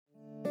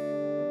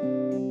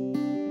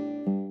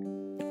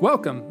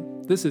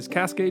Welcome. This is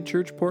Cascade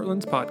Church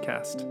Portland's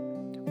podcast.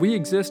 We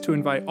exist to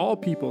invite all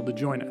people to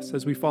join us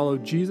as we follow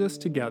Jesus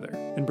together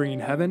in bringing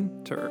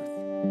heaven to earth.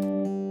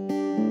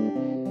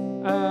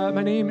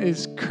 My name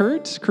is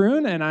Kurt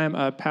Kroon, and I'm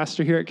a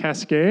pastor here at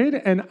Cascade,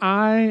 and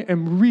I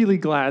am really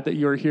glad that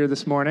you're here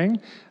this morning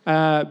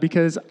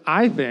because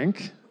I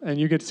think, and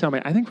you get to tell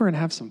me, I think we're going to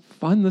have some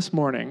fun this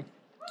morning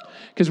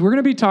because we're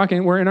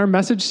in our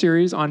message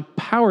series on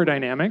power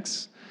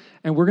dynamics,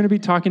 and we're going to be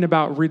talking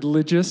about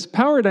religious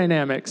power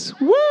dynamics.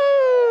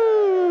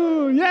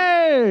 Woo!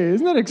 Yay!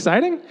 Isn't that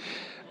exciting?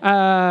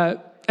 And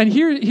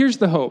here's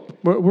the hope.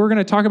 We're going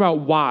to talk about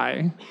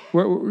why.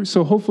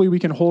 So hopefully we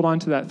can hold on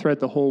to that thread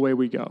the whole way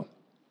we go.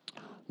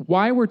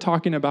 Why we're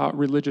talking about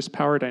religious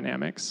power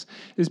dynamics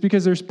is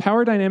because there's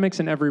power dynamics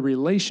in every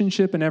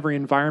relationship and every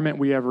environment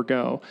we ever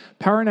go.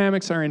 Power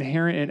dynamics are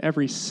inherent in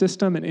every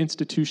system and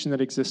institution that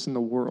exists in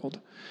the world.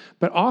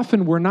 But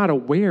often we're not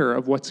aware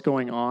of what's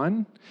going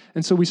on,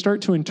 and so we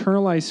start to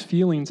internalize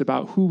feelings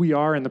about who we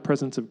are in the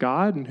presence of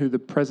God and who the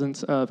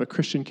presence of a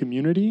Christian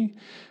community.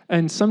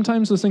 And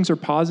sometimes those things are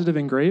positive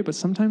and great, but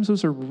sometimes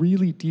those are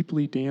really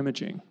deeply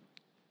damaging.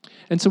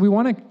 And so we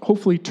want to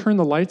hopefully turn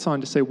the lights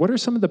on to say, what are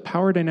some of the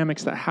power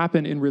dynamics that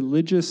happen in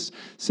religious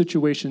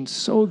situations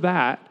so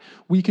that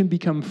we can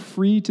become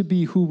free to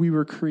be who we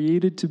were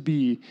created to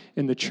be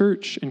in the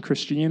church, in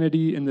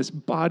Christianity, in this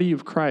body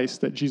of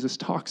Christ that Jesus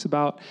talks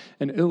about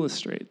and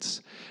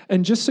illustrates.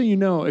 And just so you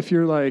know, if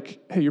you're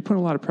like, hey, you're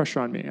putting a lot of pressure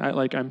on me.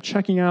 I'm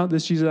checking out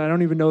this Jesus. I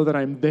don't even know that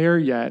I'm there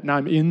yet. Now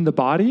I'm in the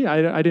body.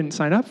 I didn't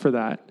sign up for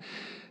that.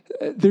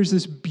 There's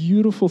this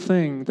beautiful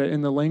thing that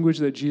in the language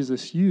that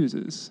Jesus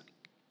uses,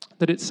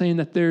 that it's saying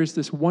that there's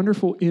this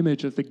wonderful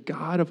image of the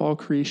God of all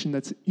creation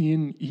that's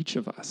in each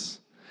of us.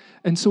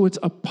 And so it's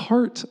a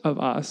part of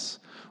us,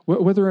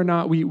 whether or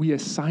not we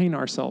assign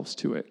ourselves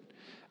to it.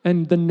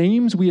 And the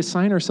names we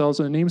assign ourselves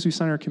and the names we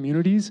assign our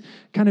communities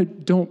kind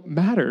of don't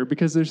matter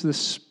because there's this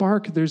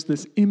spark, there's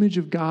this image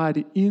of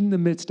God in the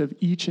midst of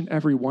each and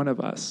every one of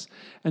us.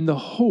 And the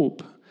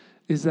hope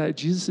is that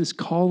Jesus is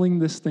calling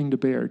this thing to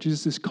bear.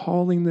 Jesus is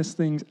calling this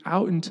thing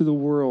out into the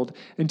world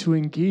and to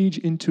engage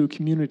into a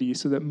community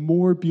so that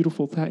more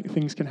beautiful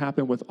things can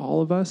happen with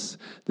all of us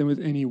than with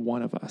any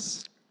one of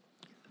us.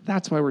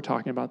 That's why we're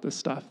talking about this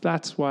stuff.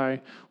 That's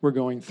why we're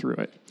going through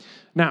it.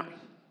 Now,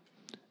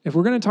 if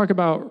we're going to talk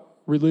about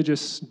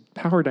religious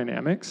power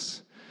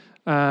dynamics,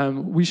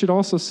 we should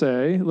also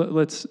say,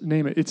 let's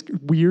name it, it's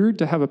weird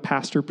to have a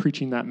pastor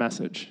preaching that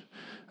message.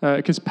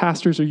 Because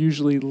pastors are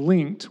usually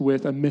linked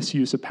with a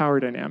misuse of power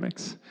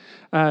dynamics.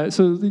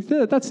 So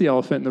that's the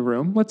elephant in the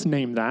room. Let's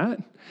name that.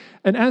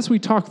 And as we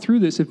talk through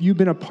this, if you've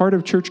been a part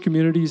of church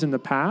communities in the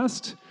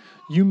past,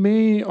 you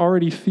may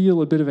already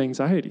feel a bit of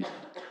anxiety.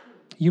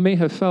 You may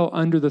have felt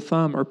under the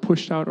thumb or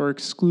pushed out or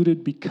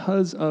excluded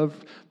because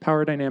of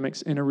power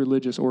dynamics in a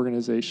religious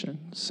organization.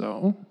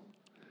 So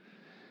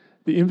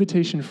the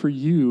invitation for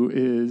you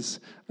is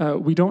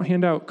we don't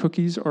hand out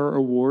cookies or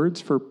awards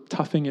for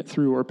toughing it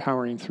through or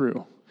powering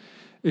through.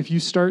 If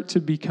you start to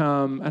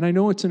become, and I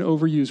know it's an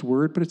overused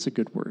word, but it's a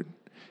good word.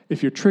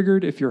 If you're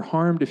triggered, if you're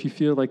harmed, if you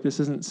feel like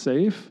this isn't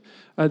safe,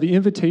 the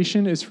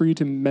invitation is for you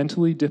to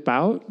mentally dip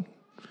out,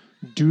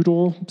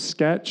 doodle,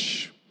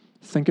 sketch,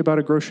 think about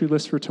a grocery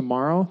list for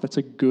tomorrow. That's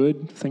a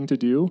good thing to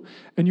do.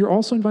 And you're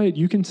also invited,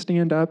 you can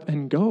stand up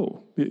and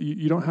go.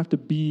 You don't have to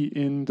be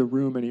in the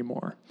room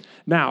anymore.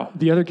 Now,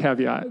 the other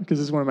caveat, because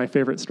this is one of my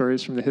favorite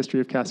stories from the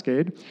history of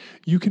Cascade,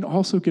 you can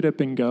also get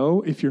up and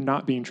go if you're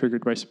not being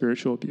triggered by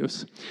spiritual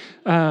abuse.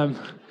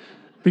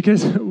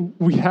 Because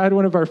we had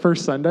one of our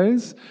first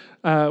Sundays,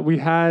 we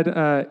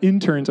had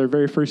interns our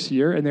very first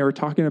year, and they were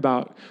talking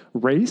about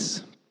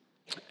race.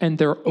 And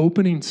their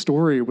opening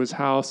story was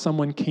how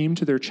someone came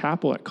to their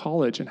chapel at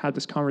college and had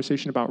this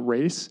conversation about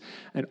race,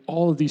 and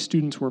all of these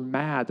students were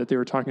mad that they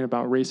were talking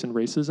about race and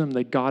racism.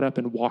 They got up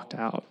and walked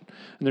out,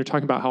 and they're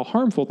talking about how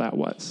harmful that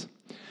was.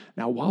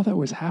 Now, while that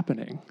was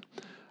happening,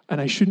 and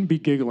I shouldn't be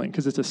giggling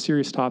because it's a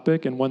serious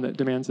topic and one that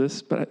demands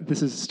this, but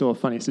this is still a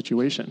funny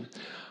situation.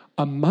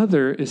 A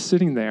mother is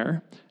sitting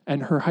there,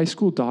 and her high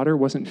school daughter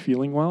wasn't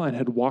feeling well and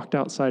had walked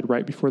outside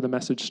right before the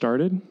message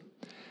started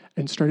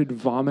and started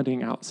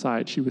vomiting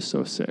outside. She was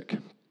so sick.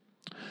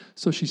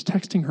 So she's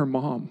texting her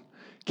mom,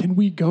 "Can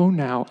we go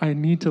now? I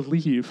need to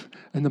leave."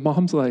 And the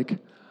mom's like,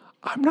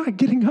 "I'm not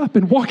getting up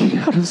and walking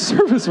out of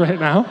service right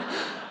now.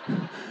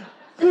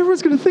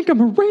 Everyone's going to think I'm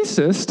a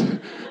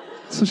racist."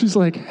 So she's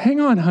like, "Hang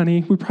on,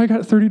 honey. We probably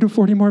got 30 to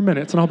 40 more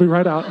minutes, and I'll be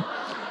right out."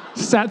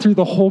 Sat through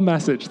the whole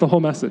message.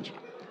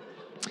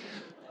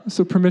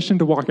 So permission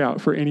to walk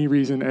out for any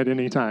reason at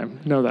any time.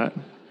 Know that.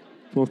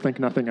 We'll think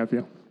nothing of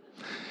you.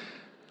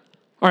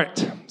 All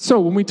right, so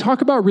when we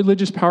talk about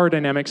religious power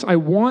dynamics, I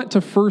want to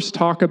first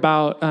talk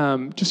about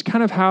just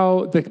kind of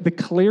how the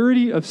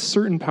clarity of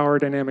certain power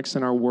dynamics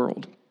in our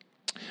world.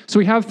 So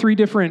we have three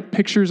different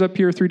pictures up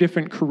here, three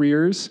different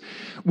careers.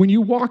 When you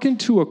walk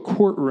into a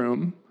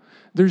courtroom,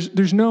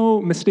 there's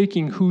no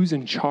mistaking who's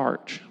in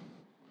charge.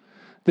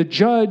 The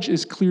judge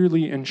is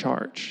clearly in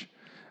charge.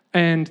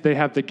 And they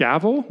have the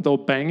gavel. They'll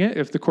bang it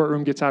if the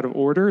courtroom gets out of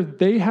order.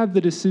 They have the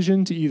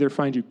decision to either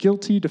find you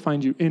guilty, to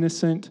find you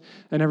innocent,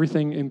 and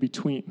everything in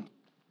between.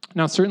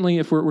 Now, certainly,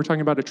 if we're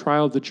talking about a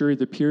trial of the jury of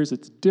the peers,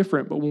 it's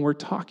different. But when we're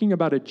talking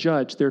about a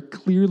judge, they're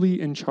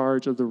clearly in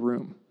charge of the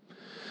room.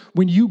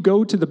 When you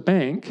go to the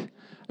bank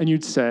and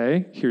you'd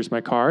say, here's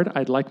my card,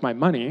 I'd like my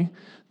money,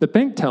 the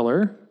bank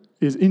teller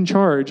is in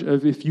charge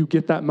of if you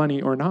get that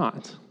money or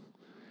not.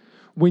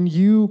 When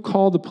you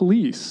call the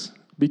police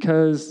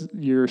because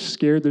you're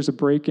scared there's a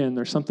break-in,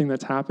 there's something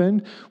that's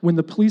happened, when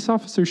the police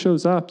officer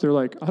shows up, they're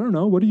like, I don't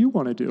know, what do you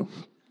want to do?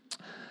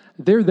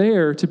 They're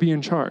there to be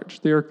in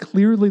charge. They are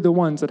clearly the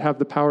ones that have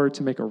the power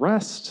to make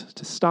arrests,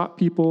 to stop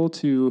people,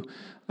 to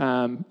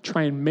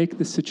try and make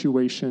the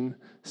situation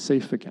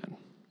safe again.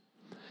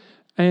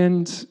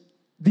 And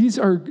we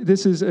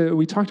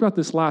talked about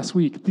this last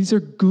week, these are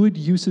good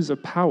uses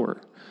of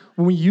power.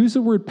 When we use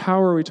the word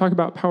power, we talk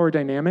about power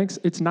dynamics,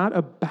 it's not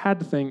a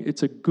bad thing,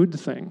 it's a good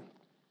thing.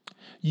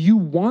 You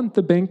want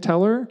the bank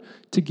teller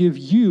to give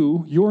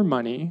you your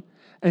money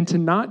and to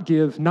not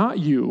give not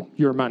you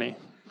your money.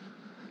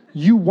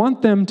 You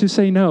want them to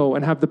say no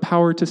and have the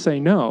power to say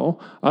no.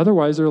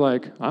 Otherwise, they're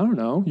like, I don't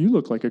know, you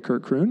look like a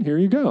Kurt Kroon, here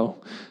you go.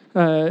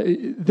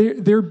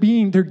 They're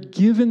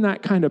given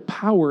that kind of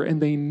power and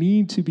they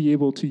need to be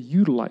able to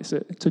utilize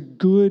it. It's a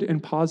good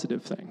and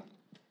positive thing.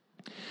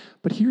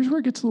 But here's where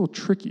it gets a little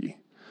tricky.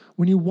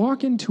 When you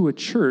walk into a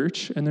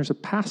church and there's a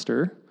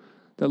pastor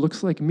that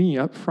looks like me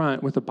up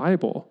front with a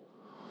Bible,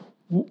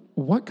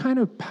 what kind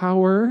of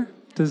power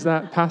does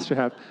that pastor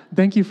have?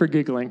 Thank you for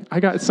giggling. I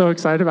got so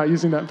excited about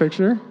using that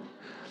picture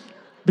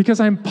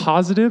because I'm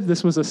positive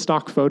this was a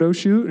stock photo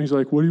shoot. And he's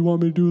like, what do you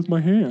want me to do with my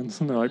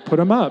hands? And they're like, put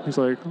them up. He's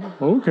like,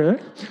 okay.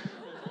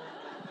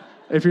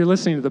 If you're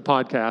listening to the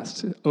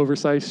podcast,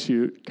 oversized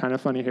shoot, kind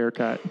of funny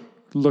haircut,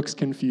 looks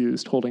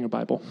confused, holding a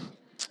Bible.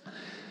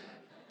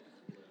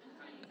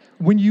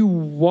 When you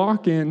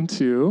walk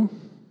into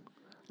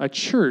a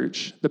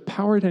church, the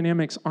power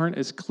dynamics aren't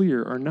as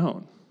clear or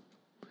known.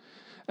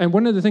 And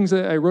one of the things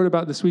that I wrote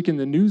about this week in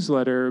the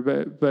newsletter,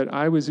 but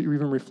I was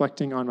even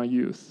reflecting on my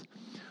youth.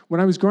 When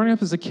I was growing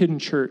up as a kid in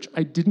church,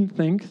 I didn't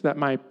think that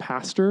my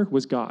pastor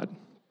was God.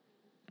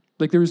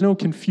 Like there was no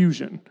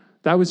confusion.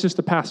 That was just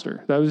the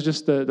pastor. That was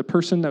just the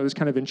person that was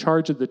kind of in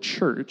charge of the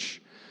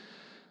church.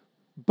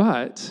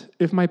 But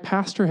if my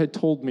pastor had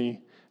told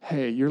me,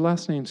 hey, your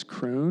last name's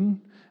Kroon,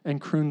 and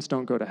Kroons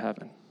don't go to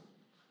heaven.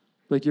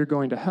 Like you're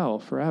going to hell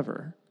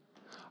forever.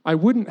 I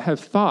wouldn't have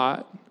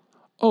thought,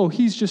 oh,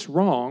 he's just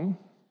wrong.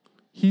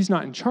 He's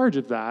not in charge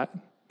of that.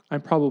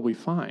 I'm probably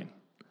fine.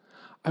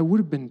 I would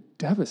have been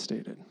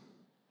devastated.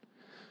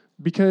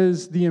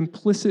 Because the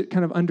implicit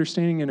kind of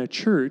understanding in a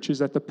church is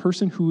that the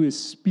person who is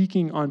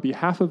speaking on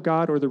behalf of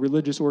God or the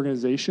religious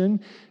organization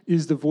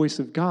is the voice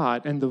of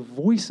God, and the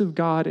voice of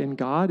God and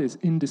God is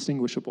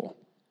indistinguishable.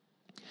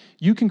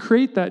 You can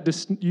create that,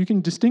 you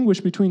can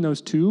distinguish between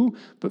those two,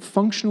 but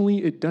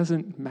functionally it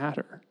doesn't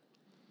matter.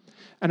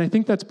 And I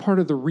think that's part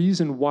of the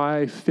reason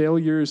why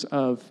failures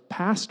of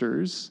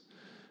pastors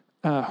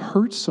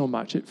hurt so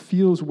much. It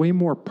feels way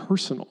more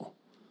personal.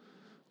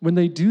 When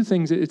they do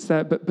things, it's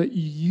that, but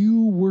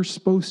you were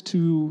supposed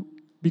to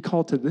be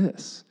called to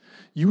this.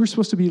 You were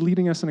supposed to be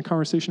leading us in a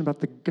conversation about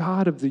the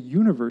God of the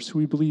universe, who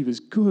we believe is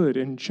good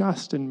and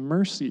just and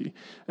mercy.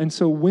 And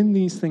so when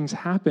these things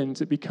happen,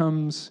 it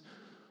becomes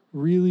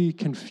really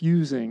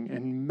confusing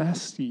and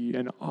messy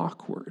and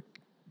awkward.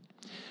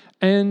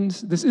 And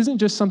this isn't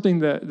just something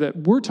that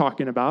we're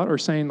talking about or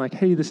saying like,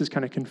 hey, this is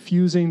kind of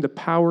confusing, the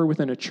power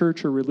within a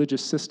church or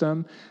religious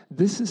system.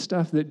 This is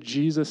stuff that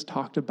Jesus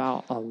talked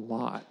about a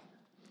lot.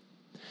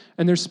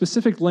 And there's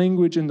specific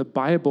language in the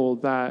Bible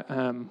that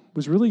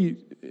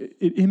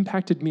it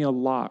impacted me a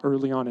lot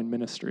early on in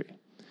ministry.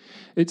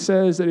 It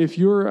says that if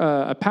you're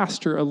a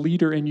pastor, a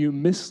leader, and you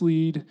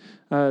mislead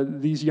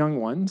these young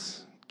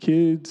ones,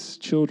 kids,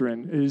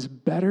 children, it is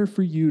better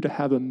for you to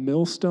have a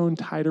millstone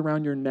tied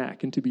around your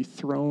neck and to be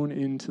thrown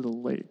into the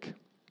lake.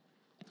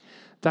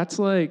 That's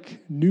like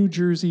New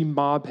Jersey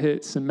mob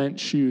hit cement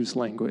shoes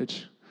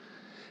language.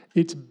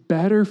 It's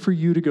better for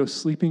you to go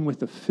sleeping with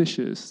the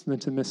fishes than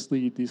to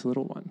mislead these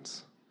little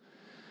ones.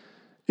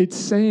 It's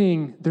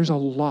saying there's a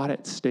lot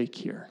at stake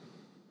here.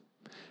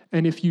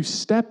 And if you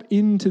step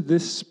into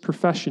this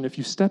profession, if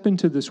you step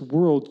into this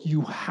world,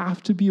 you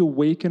have to be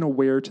awake and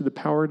aware to the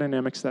power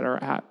dynamics that are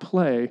at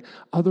play.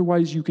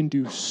 Otherwise, you can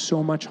do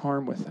so much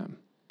harm with them.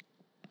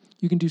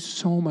 You can do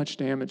so much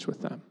damage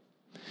with them.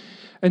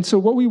 And so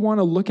what we want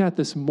to look at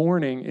this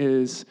morning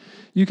is,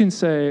 you can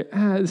say,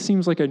 this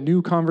seems like a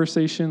new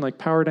conversation, like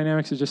power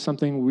dynamics is just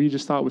something we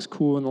just thought was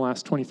cool in the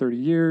last 20, 30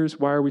 years.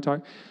 Why are we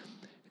talking?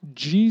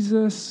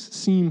 Jesus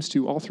seems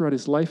to, all throughout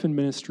his life and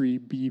ministry,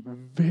 be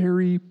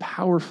very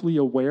powerfully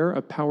aware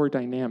of power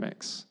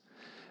dynamics.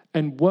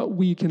 And what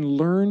we can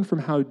learn from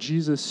how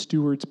Jesus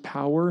stewards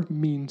power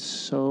means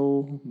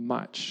so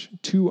much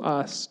to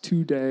us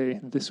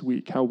today, this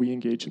week, how we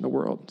engage in the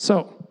world.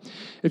 So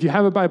if you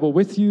have a Bible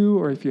with you,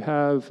 or if you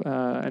have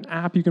an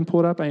app, you can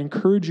pull it up. I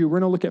encourage you, we're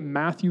going to look at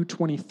Matthew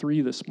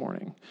 23 this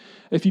morning.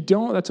 If you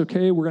don't, that's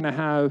okay. We're going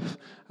to have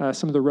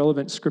some of the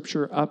relevant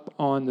scripture up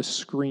on the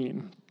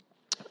screen.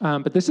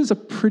 But this is a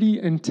pretty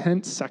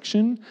intense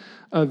section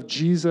of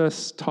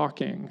Jesus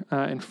talking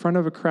in front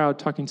of a crowd,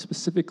 talking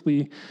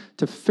specifically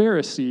to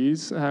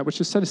Pharisees,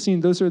 which is set a scene.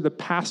 Those are the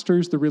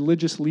pastors, the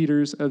religious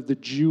leaders of the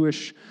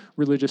Jewish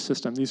religious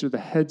system. These are the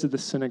heads of the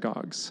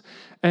synagogues.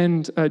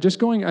 And just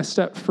going a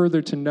step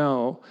further to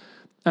know,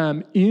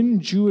 in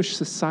Jewish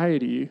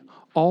society,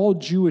 all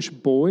Jewish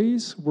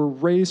boys were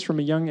raised from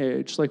a young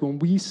age. Like when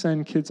we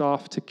send kids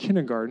off to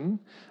kindergarten,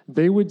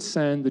 they would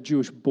send the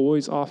Jewish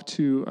boys off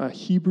to a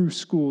Hebrew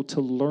school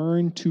to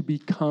learn to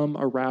become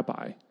a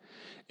rabbi.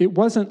 It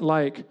wasn't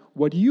like,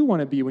 what do you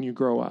want to be when you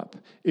grow up?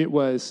 It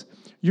was,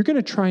 you're going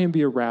to try and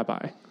be a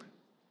rabbi.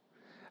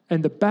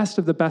 And the best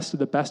of the best of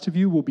the best of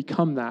you will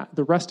become that.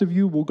 The rest of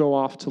you will go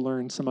off to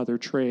learn some other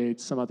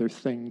trade, some other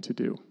thing to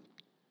do.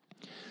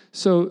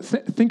 So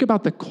think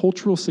about the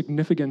cultural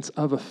significance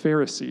of a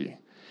Pharisee.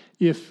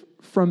 If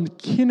from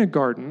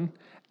kindergarten,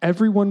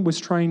 everyone was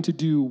trying to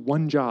do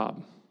one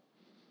job,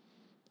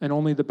 and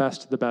only the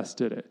best of the best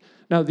did it.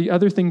 Now, the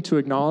other thing to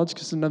acknowledge,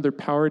 because another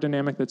power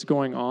dynamic that's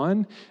going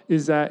on,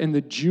 is that in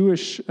the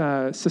Jewish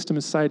system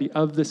of society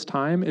of this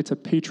time, it's a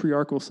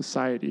patriarchal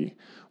society,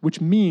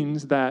 which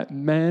means that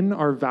men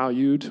are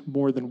valued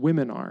more than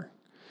women are.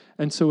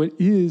 And so it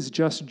is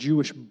just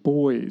Jewish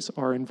boys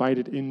are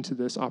invited into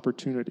this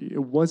opportunity.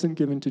 It wasn't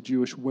given to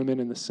Jewish women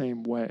in the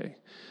same way.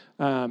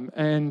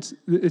 And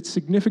it's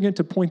significant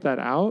to point that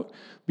out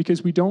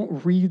because we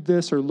don't read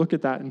this or look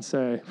at that and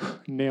say,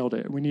 nailed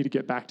it, we need to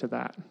get back to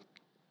that.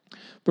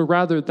 But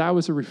rather, that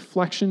was a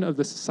reflection of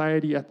the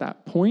society at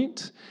that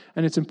point.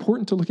 And it's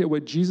important to look at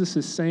what Jesus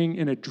is saying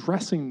in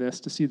addressing this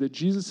to see that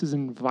Jesus is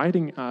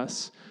inviting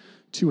us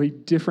to a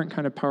different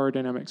kind of power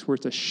dynamics where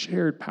it's a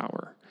shared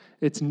power.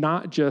 It's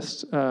not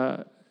just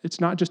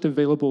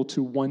available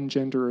to one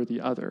gender or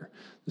the other.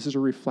 This is a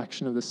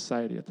reflection of the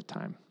society at the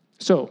time.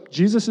 So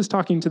Jesus is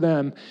talking to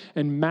them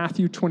in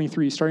Matthew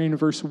 23, starting in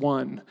verse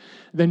 1.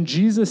 Then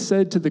Jesus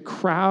said to the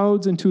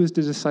crowds and to his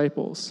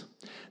disciples,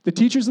 "The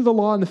teachers of the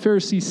law and the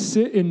Pharisees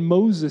sit in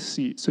Moses'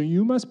 seat, so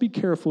you must be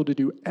careful to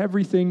do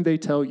everything they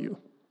tell you.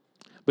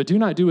 But do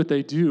not do what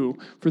they do,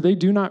 for they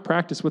do not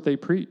practice what they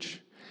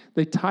preach.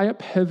 They tie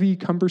up heavy,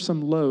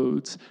 cumbersome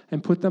loads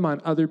and put them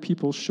on other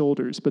people's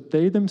shoulders, but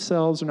they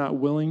themselves are not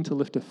willing to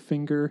lift a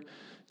finger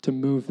to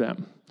move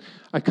them."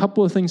 A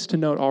couple of things to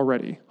note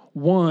already.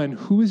 One,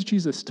 who is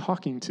Jesus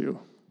talking to?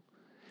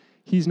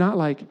 He's not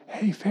like,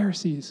 "Hey,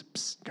 Pharisees,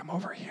 psst, come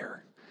over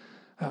here.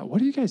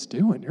 What are you guys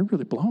doing? You're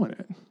really blowing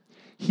it."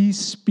 He's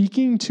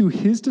speaking to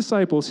his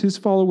disciples, his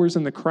followers,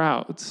 and the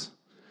crowds.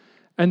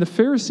 And the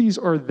Pharisees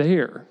are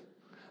there.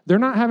 They're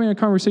not having a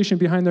conversation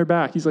behind their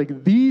back. He's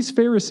like, these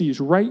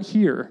Pharisees right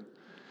here.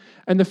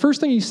 And the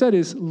first thing he said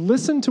is,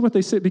 listen to what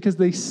they sit, because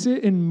they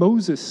sit in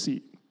Moses'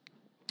 seat.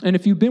 And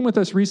if you've been with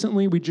us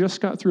recently, we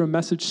just got through a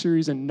message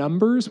series in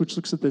Numbers, which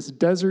looks at this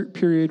desert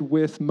period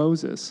with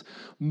Moses.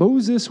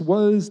 Moses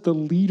was the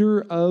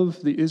leader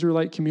of the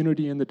Israelite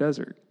community in the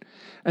desert.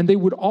 And they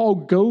would all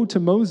go to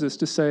Moses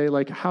to say,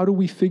 like, how do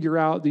we figure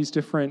out these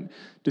different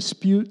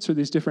disputes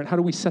or how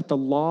do we set the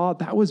law?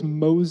 That was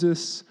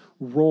Moses'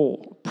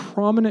 role,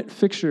 prominent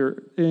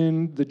figure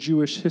in the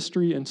Jewish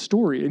history and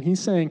story. And he's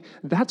saying,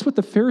 that's what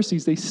the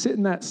Pharisees, they sit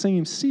in that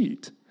same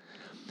seat.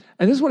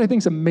 And this is what I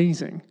think is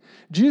amazing.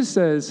 Jesus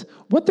says,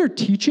 what they're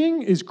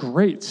teaching is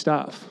great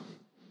stuff.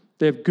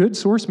 They have good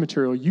source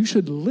material. You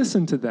should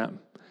listen to them.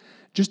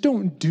 Just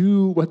don't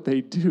do what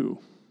they do.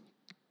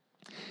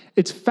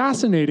 It's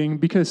fascinating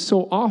because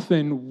so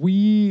often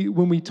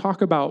when we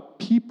talk about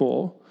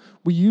people,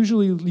 we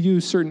usually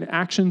use certain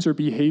actions or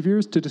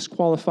behaviors to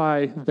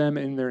disqualify them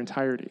in their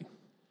entirety.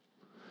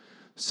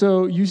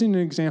 So using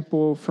an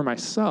example for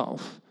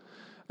myself,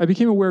 I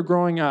became aware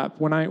growing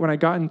up, when I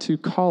got into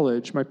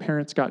college, my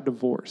parents got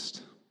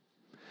divorced.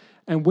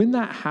 And when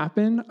that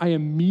happened, I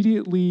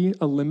immediately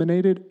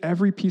eliminated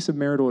every piece of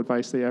marital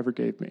advice they ever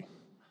gave me.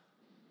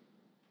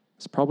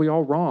 It's probably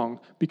all wrong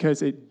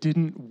because it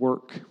didn't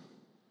work.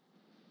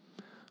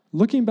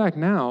 Looking back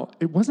now,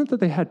 it wasn't that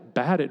they had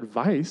bad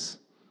advice.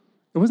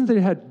 It wasn't that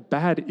they had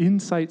bad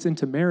insights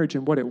into marriage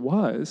and what it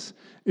was.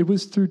 It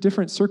was through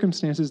different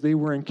circumstances they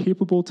were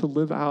incapable to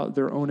live out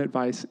their own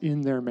advice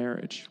in their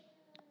marriage.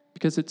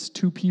 Because it's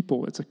two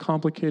people, it's a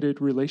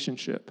complicated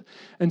relationship.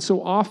 And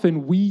so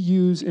often we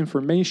use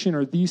information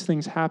or these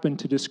things happen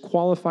to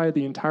disqualify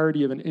the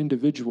entirety of an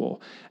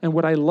individual. And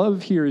what I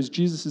love here is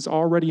Jesus is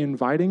already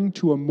inviting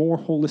to a more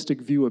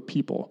holistic view of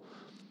people.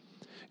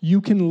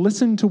 You can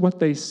listen to what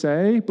they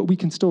say, but we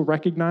can still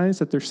recognize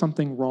that there's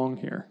something wrong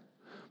here.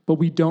 But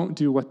we don't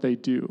do what they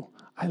do.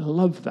 I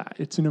love that.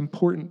 It's an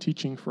important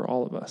teaching for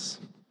all of us.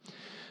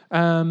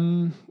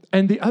 And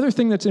the other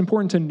thing that's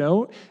important to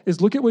note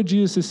is look at what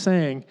Jesus is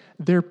saying.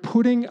 They're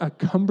putting a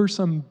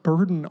cumbersome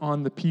burden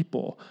on the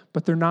people,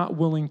 but they're not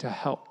willing to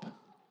help.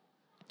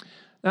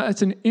 Now,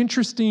 it's an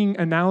interesting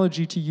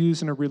analogy to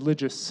use in a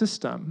religious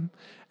system,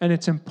 and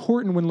it's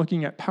important when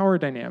looking at power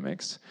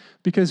dynamics,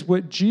 because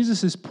what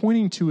Jesus is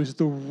pointing to is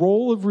the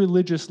role of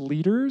religious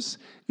leaders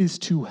is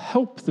to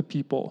help the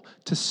people,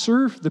 to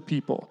serve the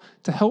people,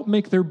 to help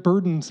make their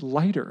burdens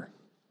lighter.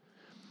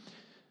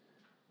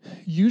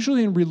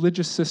 Usually in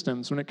religious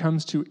systems, when it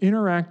comes to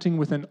interacting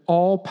with an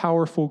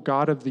all-powerful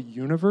God of the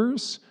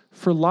universe,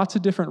 for lots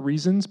of different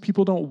reasons,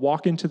 people don't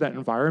walk into that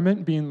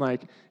environment being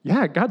like,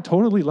 yeah, God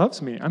totally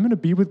loves me. I'm going to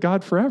be with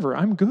God forever.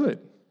 I'm good.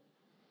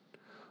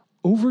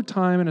 Over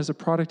time and as a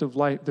product of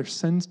light, there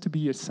tends to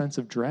be a sense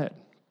of dread.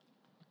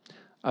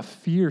 A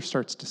fear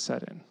starts to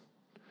set in.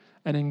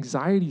 An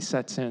anxiety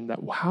sets in that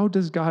how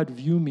does God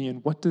view me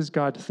and what does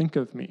God think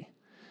of me?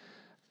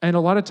 And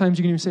a lot of times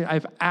you can even say,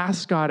 I've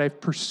asked God,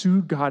 I've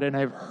pursued God, and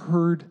I've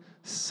heard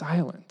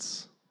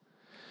silence.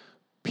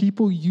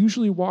 People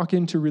usually walk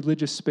into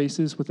religious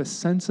spaces with a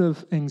sense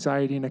of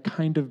anxiety and a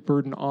kind of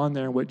burden on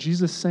there. What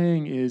Jesus is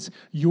saying is,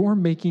 you're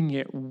making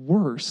it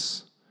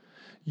worse.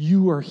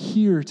 You are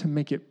here to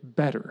make it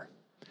better.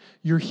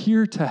 You're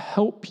here to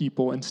help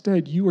people.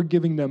 Instead, you are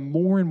giving them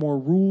more and more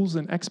rules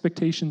and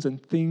expectations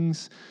and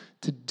things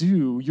to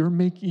do.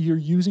 You're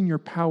using your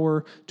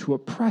power to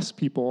oppress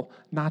people,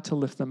 not to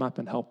lift them up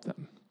and help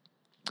them.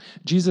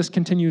 Jesus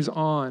continues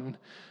on,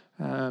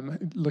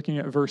 looking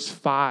at verse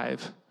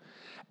 5.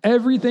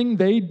 Everything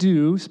they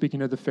do,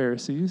 speaking of the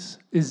Pharisees,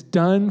 is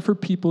done for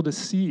people to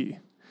see.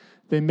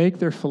 They make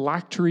their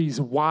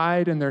phylacteries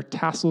wide and their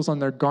tassels on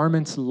their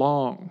garments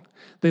long.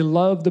 They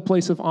love the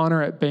place of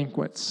honor at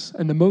banquets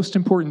and the most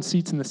important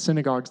seats in the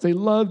synagogues. They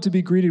love to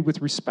be greeted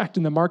with respect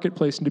in the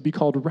marketplace and to be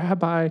called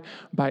rabbi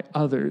by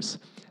others.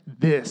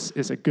 This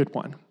is a good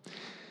one.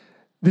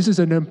 This is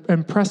an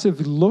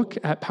impressive look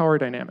at power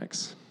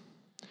dynamics.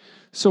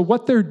 So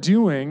what they're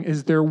doing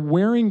is they're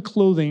wearing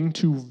clothing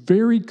to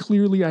very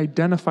clearly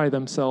identify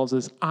themselves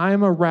as,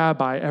 I'm a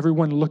rabbi,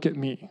 everyone look at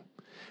me.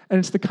 And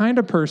it's the kind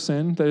of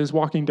person that is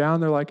walking down,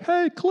 they're like,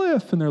 hey,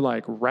 Cliff. And they're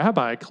like,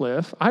 Rabbi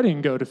Cliff? I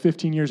didn't go to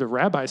 15 years of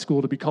rabbi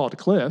school to be called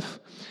Cliff.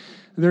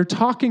 They're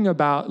talking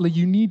about, like,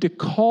 you need to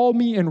call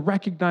me and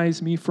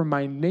recognize me for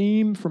my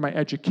name, for my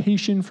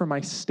education, for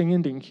my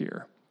standing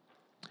here.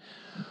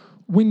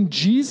 When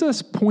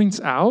Jesus points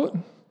out,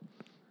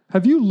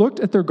 have you looked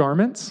at their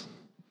garments?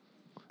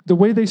 The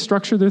way they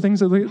structure their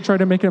things, they try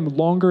to make them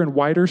longer and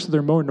wider so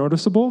they're more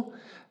noticeable.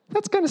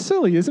 That's kind of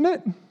silly, isn't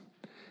it?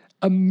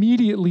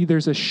 Immediately,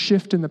 there's a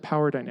shift in the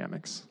power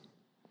dynamics.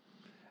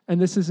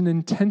 And this is an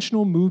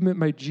intentional movement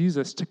by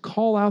Jesus to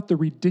call out the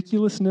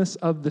ridiculousness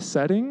of the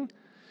setting,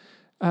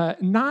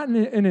 not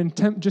in an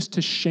attempt just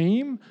to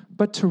shame,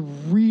 but to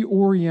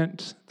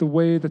reorient the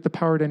way that the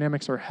power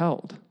dynamics are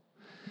held.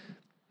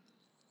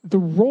 The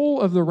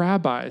role of the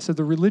rabbis, of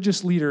the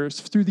religious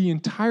leaders, through the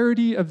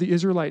entirety of the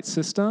Israelite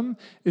system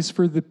is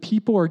for the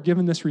people are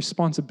given this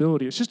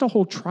responsibility. It's just a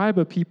whole tribe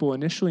of people,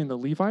 initially in the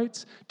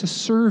Levites, to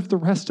serve the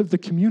rest of the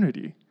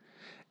community.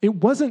 It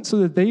wasn't so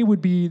that they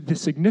would be the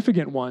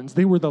significant ones.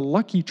 They were the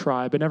lucky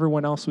tribe and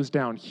everyone else was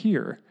down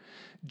here.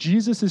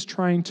 Jesus is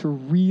trying to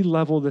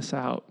re-level this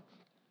out.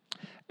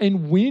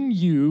 And when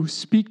you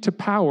speak to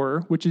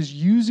power, which is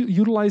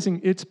utilizing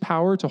its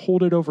power to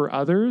hold it over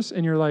others,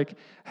 and you're like,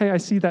 hey, I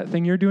see that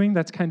thing you're doing,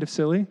 that's kind of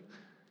silly.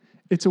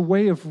 It's a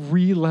way of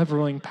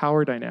re-leveling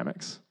power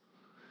dynamics.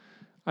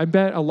 I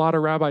bet a lot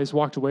of rabbis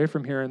walked away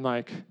from here and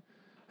like,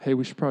 hey,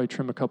 we should probably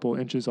trim a couple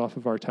inches off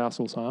of our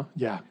tassels, huh?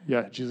 Yeah,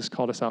 Jesus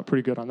called us out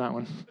pretty good on that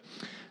one.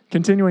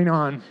 Continuing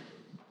on.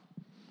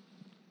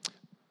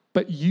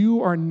 But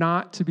you are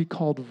not to be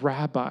called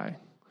rabbi,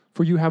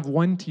 for you have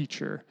one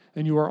teacher,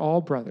 and you are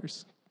all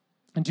brothers.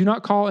 And do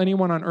not call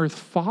anyone on earth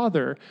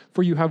father,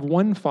 for you have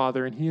one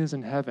Father, and he is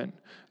in heaven.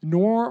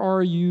 Nor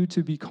are you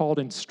to be called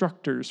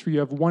instructors, for you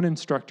have one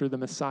instructor, the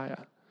Messiah.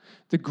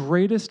 The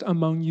greatest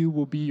among you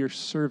will be your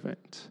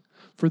servant.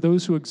 For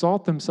those who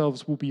exalt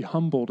themselves will be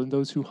humbled, and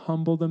those who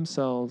humble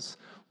themselves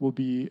will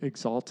be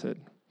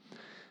exalted.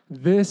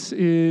 This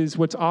is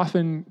what's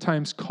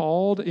oftentimes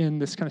called in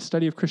this kind of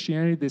study of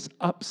Christianity, this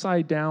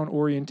upside-down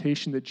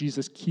orientation that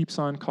Jesus keeps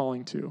on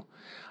calling to.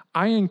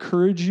 I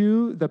encourage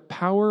you, the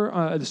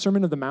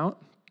Sermon of the Mount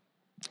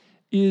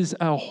is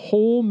a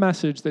whole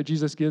message that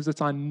Jesus gives that's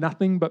on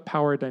nothing but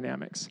power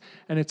dynamics.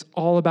 And it's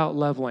all about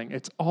leveling.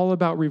 It's all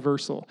about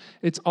reversal.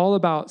 It's all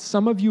about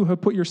some of you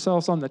have put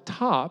yourselves on the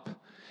top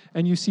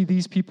and you see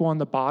these people on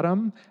the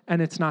bottom,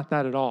 and it's not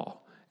that at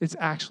all. It's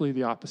actually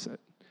the opposite.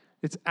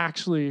 It's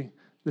actually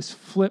this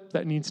flip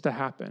that needs to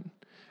happen.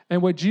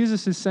 And what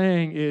Jesus is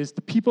saying is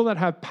the people that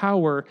have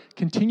power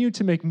continue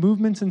to make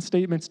movements and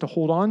statements to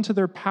hold on to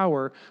their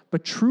power,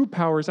 but true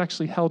power is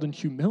actually held in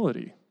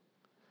humility.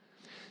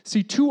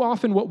 See, too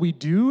often what we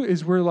do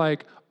is we're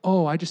like,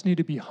 oh, I just need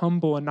to be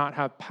humble and not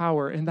have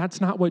power. And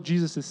that's not what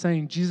Jesus is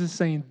saying. Jesus is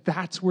saying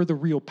that's where the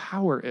real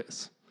power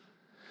is.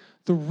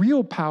 The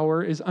real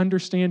power is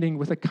understanding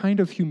with a kind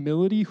of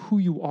humility who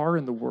you are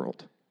in the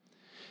world.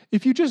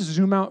 If you just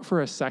zoom out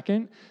for a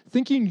second,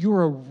 thinking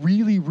you're a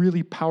really,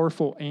 really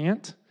powerful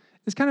ant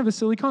is kind of a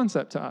silly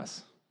concept to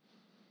us.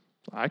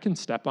 I can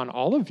step on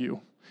all of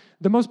you.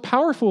 The most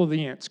powerful of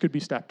the ants could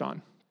be stepped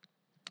on.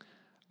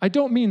 I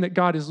don't mean that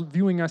God is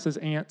viewing us as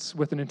ants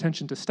with an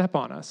intention to step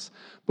on us,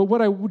 but what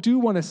I do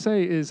want to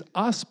say is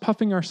us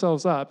puffing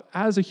ourselves up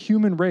as a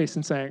human race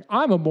and saying,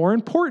 I'm a more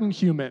important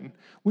human.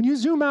 When you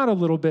zoom out a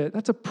little bit,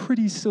 that's a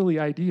pretty silly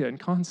idea and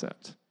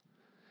concept.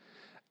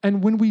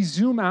 And when we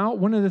zoom out,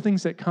 one of the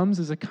things that comes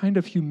is a kind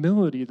of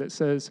humility that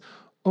says,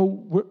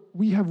 oh,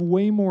 we have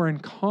way more in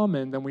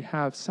common than we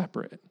have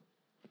separate.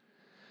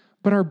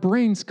 But our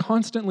brains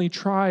constantly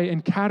try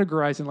and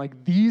categorize and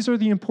like, these are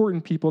the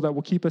important people that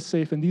will keep us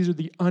safe, and these are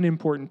the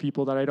unimportant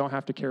people that I don't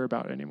have to care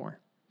about anymore.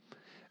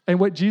 And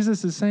what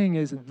Jesus is saying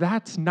is,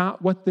 that's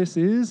not what this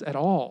is at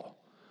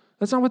all.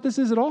 That's not what this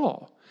is at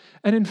all.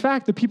 And in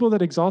fact, the people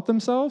that exalt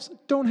themselves,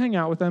 don't hang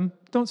out with them.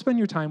 Don't spend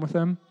your time with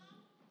them,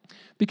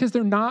 because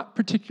they're not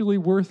particularly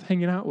worth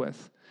hanging out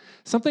with.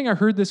 Something I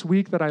heard this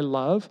week that I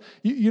love,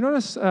 you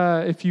notice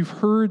if you've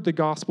heard the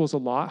Gospels a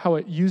lot, how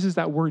it uses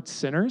that word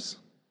sinners.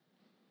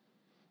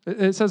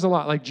 It says a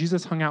lot, like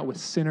Jesus hung out with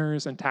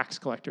sinners and tax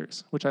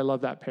collectors, which I love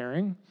that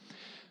pairing.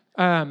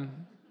 When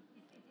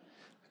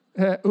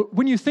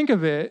you think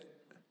of it,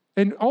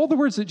 and all the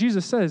words that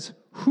Jesus says,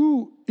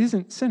 who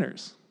isn't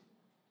sinners?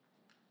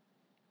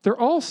 They're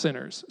all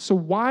sinners. So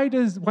why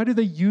do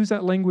they use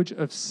that language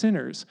of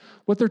sinners?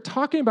 What they're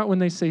talking about when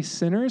they say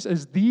sinners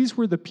is these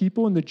were the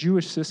people in the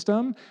Jewish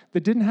system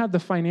that didn't have the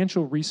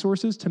financial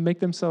resources to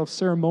make themselves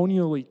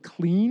ceremonially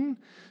clean,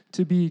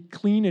 to be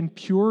clean and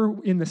pure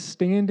in the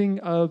standing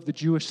of the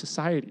Jewish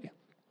society.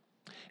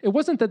 It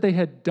wasn't that they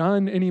had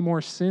done any more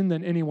sin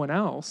than anyone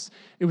else.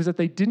 It was that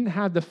they didn't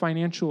have the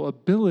financial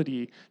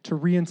ability to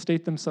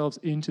reinstate themselves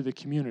into the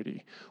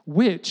community,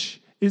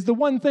 which is the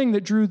one thing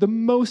that drew the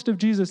most of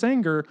Jesus'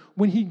 anger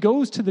when he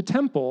goes to the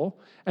temple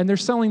and they're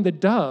selling the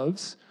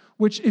doves,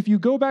 which if you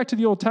go back to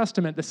the Old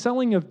Testament, the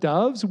selling of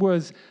doves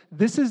was,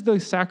 this is the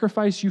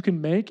sacrifice you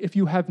can make if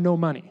you have no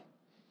money.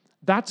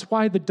 That's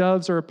why the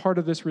doves are a part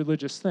of this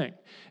religious thing.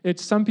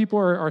 It's some people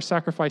are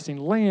sacrificing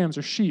lambs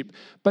or sheep,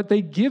 but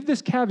they give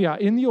this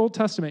caveat in the Old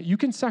Testament, you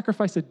can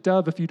sacrifice a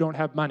dove if you don't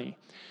have money.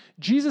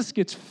 Jesus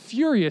gets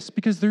furious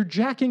because they're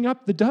jacking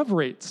up the dove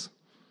rates.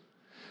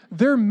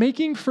 They're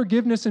making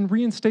forgiveness and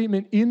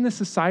reinstatement in the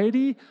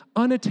society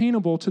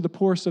unattainable to the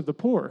poorest of the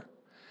poor.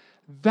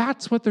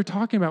 That's what they're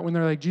talking about when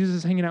they're like, Jesus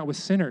is hanging out with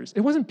sinners.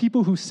 It wasn't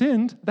people who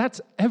sinned,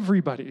 that's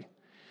everybody.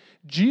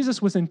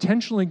 Jesus was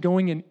intentionally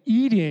going and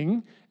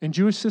eating, in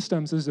Jewish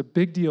systems, this is a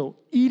big deal,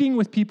 eating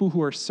with people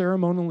who are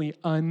ceremonially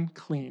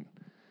unclean.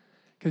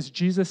 Because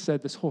Jesus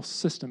said this whole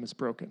system is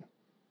broken.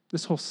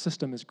 This whole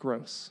system is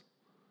gross.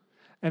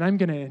 And I'm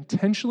going to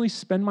intentionally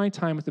spend my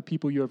time with the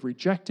people you have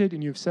rejected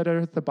and you've set out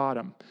at the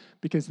bottom,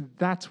 because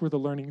that's where the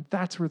learning,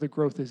 that's where the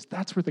growth is,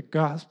 that's where the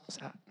gospel's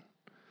at.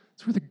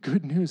 That's where the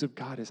good news of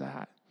God is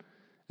at,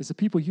 is the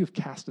people you have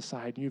cast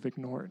aside and you've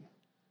ignored.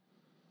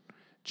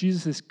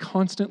 Jesus is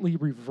constantly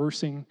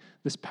reversing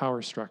this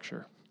power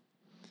structure.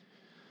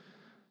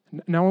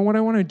 Now, what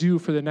I want to do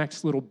for the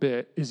next little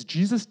bit is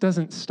Jesus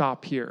doesn't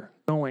stop here,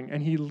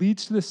 and he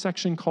leads to this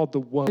section called the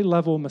woe.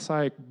 High-level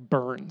Messiah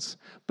burns,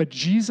 but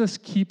Jesus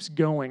keeps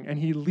going, and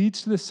he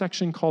leads to this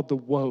section called the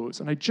woes.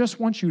 And I just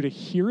want you to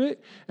hear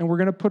it, and we're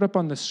going to put up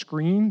on the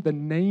screen the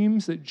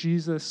names that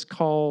Jesus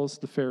calls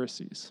the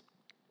Pharisees.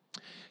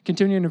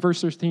 Continuing in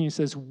verse 13, he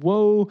says,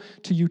 "Woe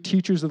to you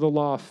teachers of the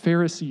law,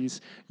 Pharisees,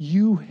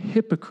 you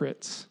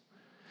hypocrites!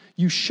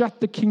 You shut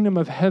the kingdom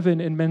of heaven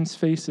in men's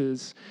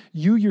faces.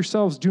 You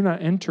yourselves do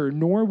not enter,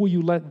 nor will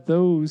you let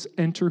those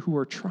enter who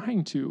are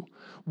trying to.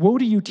 Woe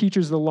to you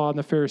teachers of the law and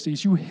the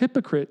Pharisees, you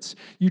hypocrites!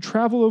 You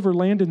travel over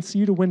land and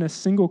sea to win a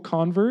single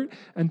convert,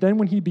 and then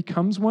when he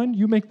becomes one,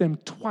 you make them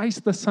twice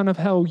the son of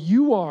hell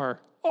you are.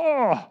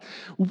 Oh,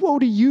 woe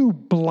to you,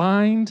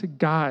 blind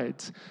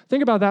guides."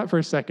 Think about that for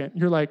a second.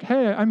 You're like,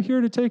 hey, I'm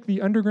here to take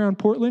the underground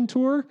Portland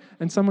tour,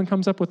 and someone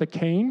comes up with a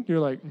cane. You're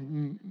like,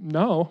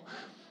 no,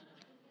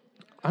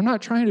 I'm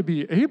not trying to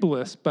be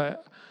ableist,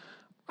 but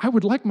I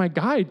would like my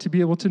guide to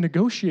be able to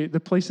negotiate the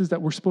places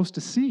that we're supposed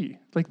to see.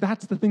 Like,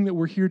 that's the thing that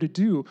we're here to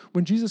do.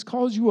 When Jesus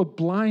calls you a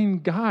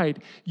blind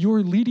guide,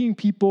 you're leading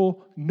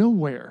people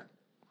nowhere,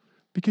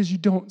 because you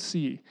don't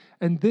see.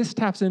 And this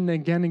taps in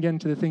again and again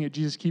to the thing that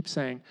Jesus keeps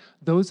saying,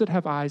 those that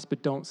have eyes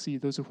but don't see,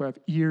 those who have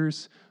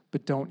ears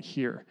but don't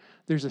hear.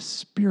 There's a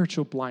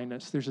spiritual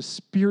blindness. There's a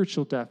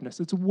spiritual deafness.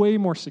 It's way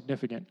more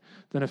significant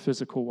than a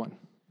physical one.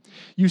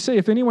 You say,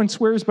 if anyone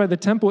swears by the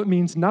temple, it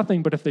means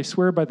nothing, but if they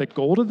swear by the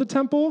gold of the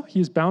temple, he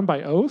is bound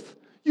by oath.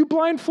 You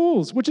blind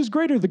fools, which is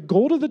greater, the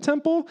gold of the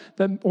temple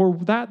or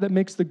that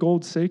makes the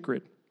gold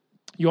sacred?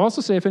 You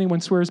also say if anyone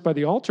swears by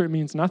the altar, it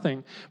means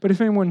nothing. But if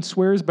anyone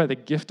swears by the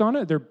gift on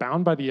it, they're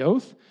bound by the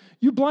oath.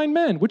 You blind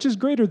men, which is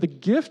greater, the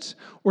gift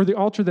or the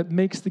altar that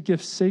makes the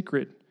gift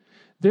sacred?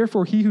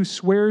 Therefore, he who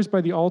swears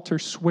by the altar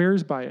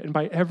swears by it and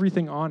by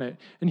everything on it.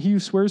 And he who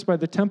swears by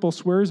the temple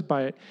swears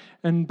by it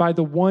and by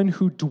the one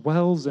who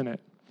dwells in it.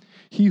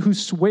 He who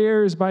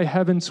swears by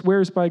heaven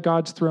swears by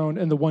God's throne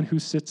and the one who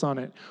sits on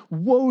it.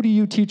 Woe to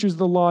you, teachers of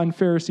the law and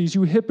Pharisees,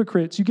 you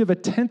hypocrites! You give a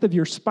tenth of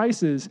your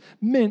spices,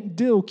 mint,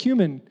 dill,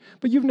 cumin,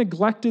 but you've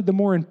neglected the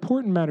more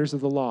important matters of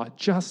the law,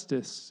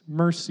 justice,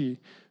 mercy,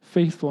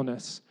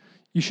 faithfulness.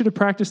 You should have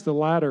practiced the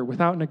latter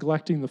without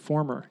neglecting the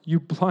former. You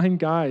blind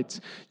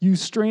guides, you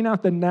strain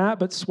out the gnat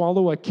but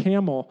swallow a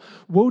camel.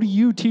 Woe to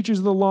you, teachers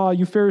of the law,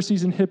 you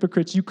Pharisees and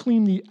hypocrites. You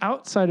clean the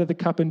outside of the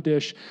cup and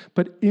dish,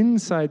 but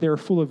inside they are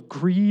full of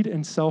greed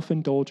and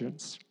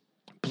self-indulgence.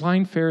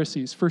 Blind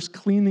Pharisees, first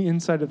clean the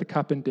inside of the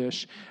cup and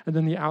dish, and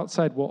then the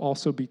outside will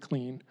also be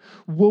clean.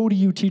 Woe to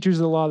you, teachers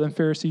of the law and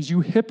Pharisees, you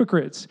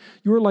hypocrites!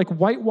 You are like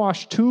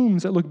whitewashed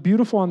tombs that look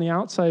beautiful on the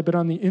outside, but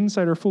on the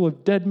inside are full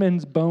of dead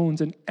men's bones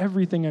and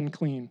everything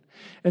unclean.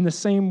 In the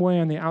same way,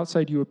 on the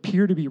outside you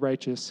appear to be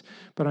righteous,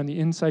 but on the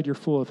inside you're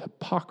full of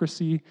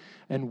hypocrisy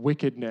and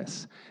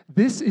wickedness.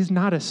 This is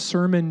not a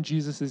sermon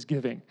Jesus is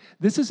giving.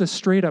 This is a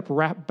straight-up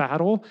rap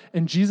battle,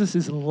 and Jesus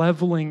is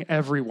leveling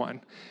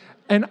everyone.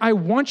 And I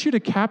want you to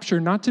capture,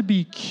 not to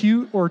be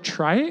cute or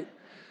trite,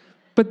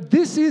 but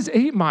this is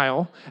 8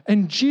 Mile,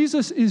 and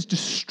Jesus is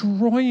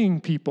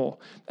destroying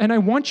people. And I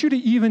want you to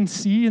even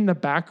see in the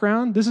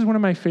background, this is one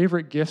of my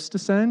favorite gifts to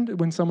send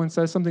when someone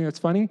says something that's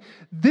funny.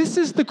 This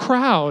is the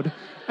crowd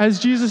as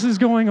Jesus is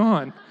going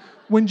on.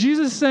 When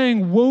Jesus is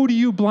saying, woe to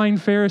you,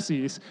 blind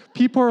Pharisees,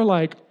 people are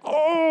like,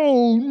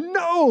 oh,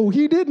 no,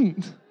 he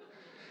didn't.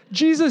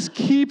 Jesus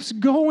keeps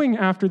going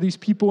after these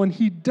people, and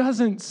he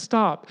doesn't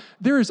stop.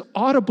 There is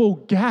audible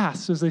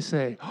gasps as they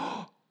say,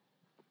 oh.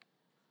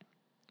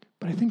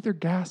 But I think they're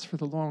gasps for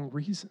the wrong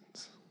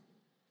reasons.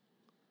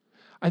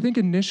 I think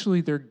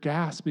initially they're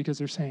gasps because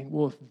they're saying,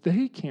 well, if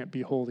they can't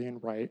be holy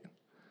and right,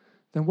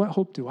 then what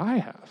hope do I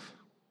have?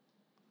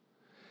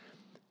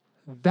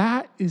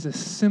 That is a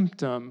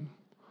symptom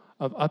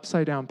of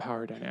upside-down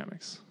power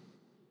dynamics.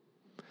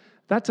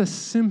 That's a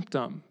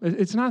symptom.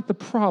 It's not the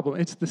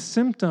problem. It's the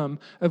symptom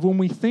of when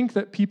we think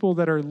that people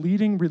that are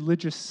leading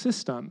religious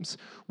systems,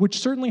 which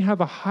certainly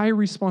have a high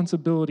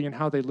responsibility in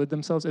how they lead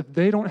themselves, if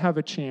they don't have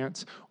a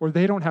chance or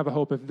they don't have a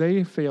hope, if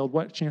they failed,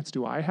 what chance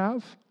do I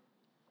have?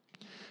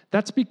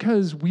 That's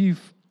because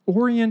we've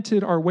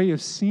oriented our way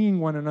of seeing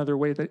one another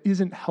way that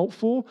isn't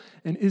helpful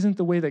and isn't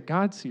the way that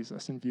God sees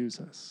us and views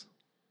us.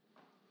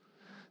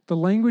 The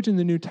language in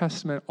the New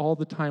Testament all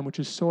the time, which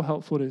is so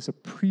helpful, is a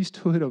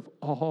priesthood of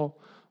all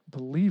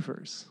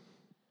believers.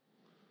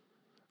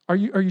 Are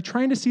you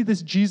trying to see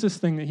this Jesus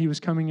thing that he was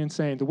coming and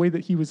saying, the way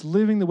that he was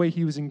living, the way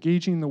he was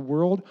engaging in the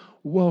world?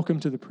 Welcome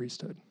to the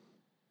priesthood.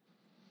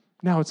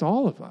 Now it's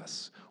all of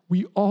us.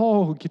 We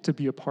all get to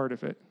be a part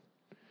of it.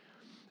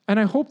 And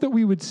I hope that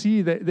we would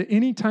see that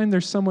anytime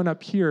there's someone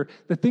up here,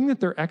 the thing that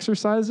they're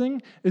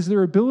exercising is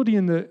their ability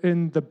in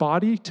the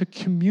body to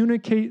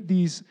communicate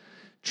these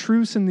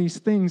truths and these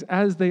things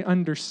as they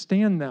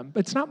understand them. But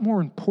it's not more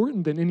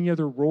important than any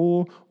other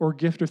role or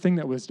gift or thing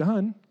that was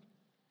done.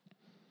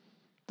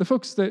 The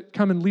folks that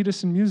come and lead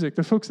us in music,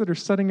 the folks that are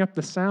setting up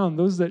the sound,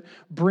 those that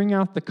bring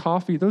out the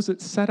coffee, those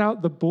that set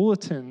out the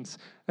bulletins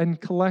and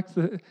collect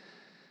the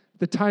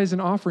tithes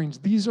and offerings,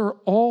 these are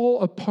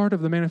all a part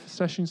of the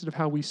manifestations of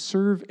how we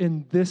serve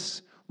in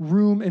this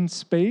room and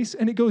space,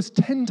 and it goes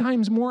 10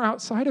 times more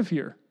outside of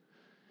here.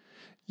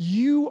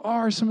 You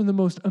are some of the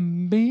most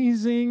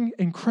amazing,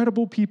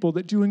 incredible people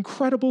that do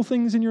incredible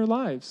things in your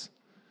lives.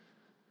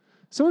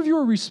 Some of you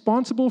are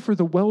responsible for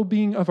the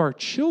well-being of our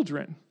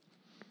children.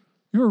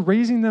 You are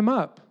raising them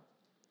up.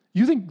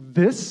 You think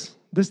this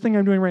thing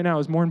I'm doing right now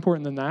is more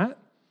important than that?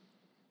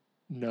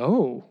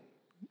 No.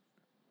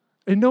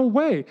 In no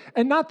way.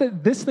 And not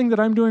that this thing that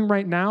I'm doing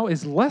right now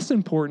is less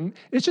important.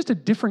 It's just a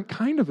different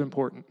kind of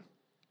important.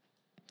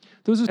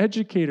 Those are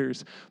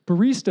educators,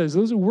 baristas,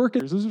 those are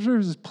workers, those are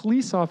serve as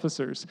police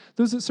officers,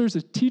 those that serve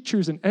as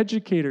teachers and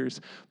educators,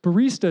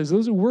 baristas,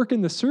 those who work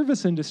in the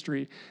service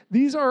industry.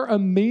 These are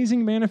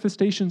amazing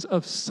manifestations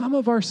of some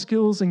of our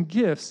skills and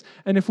gifts.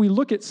 And if we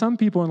look at some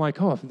people and like,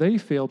 oh, if they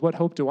failed, what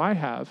hope do I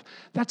have?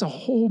 That's a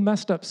whole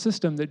messed up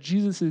system that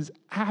Jesus is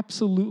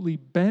absolutely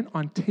bent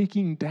on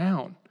taking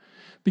down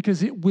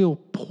because it will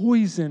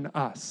poison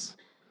us.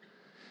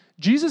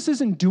 Jesus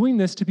isn't doing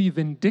this to be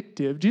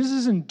vindictive. Jesus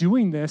isn't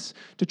doing this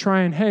to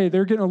try and, hey,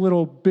 they're getting a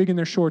little big in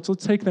their shorts.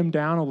 Let's take them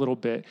down a little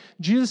bit.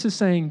 Jesus is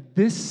saying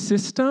this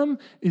system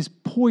is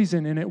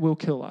poison and it will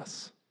kill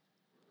us.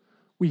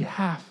 We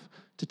have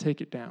to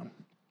take it down.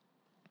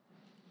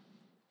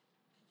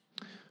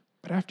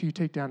 But after you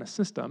take down a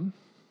system,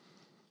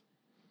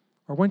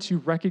 or once you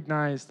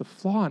recognize the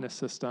flaw in a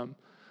system,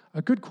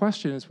 a good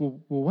question is, well,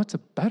 what's a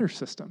better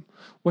system?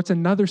 What's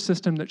another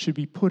system that should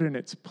be put in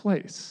its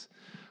place?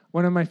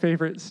 One of my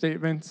favorite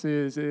statements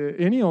is,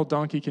 any old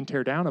donkey can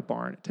tear down a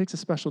barn. It takes a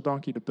special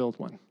donkey to build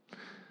one.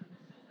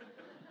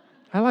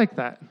 I like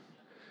that.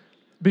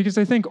 Because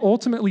I think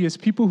ultimately, as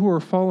people who are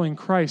following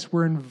Christ,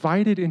 we're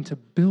invited into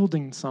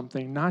building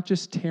something, not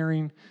just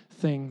tearing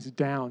things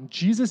down.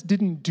 Jesus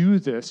didn't do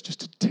this just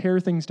to tear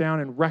things down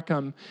and wreck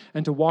them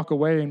and to walk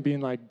away and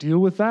being like, deal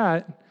with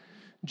that.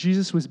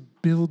 Jesus was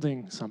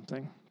building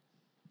something.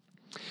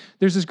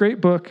 There's this great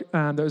book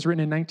that was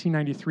written in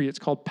 1993. It's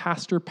called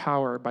Pastor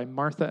Power by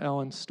Martha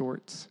Ellen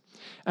Stortz.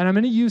 And I'm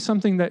going to use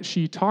something that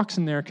she talks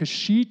in there because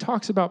she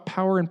talks about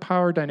power and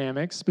power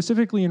dynamics,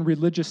 specifically in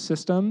religious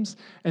systems,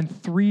 in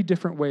 3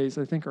 different ways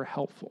I think are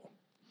helpful.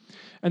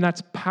 And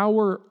that's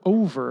power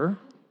over,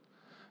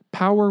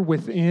 power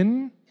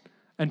within,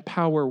 and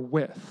power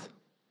with.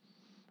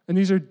 And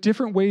these are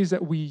different ways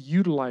that we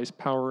utilize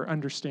power,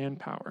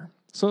 understand power.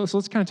 So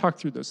let's kind of talk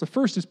through this. The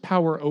first is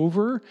power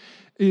over,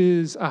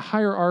 is a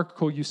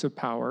hierarchical use of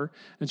power.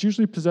 And it's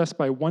usually possessed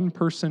by one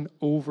person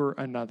over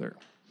another.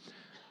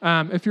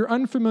 If you're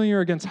unfamiliar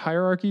against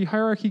hierarchy,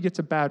 hierarchy gets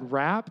a bad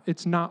rap.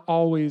 It's not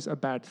always a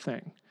bad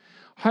thing.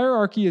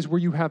 Hierarchy is where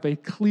you have a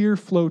clear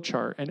flow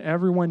chart and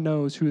everyone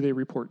knows who they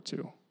report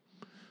to,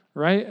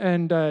 right?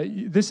 And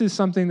this is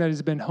something that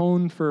has been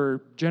honed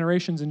for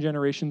generations and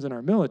generations in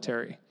our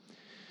military.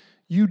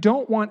 You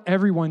don't want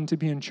everyone to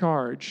be in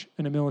charge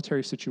in a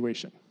military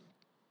situation.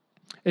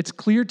 It's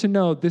clear to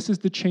know this is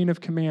the chain of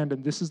command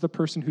and this is the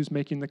person who's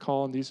making the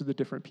call and these are the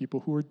different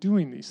people who are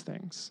doing these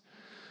things.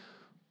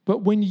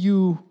 But when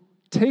you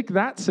take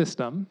that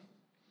system,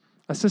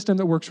 a system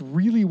that works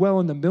really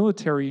well in the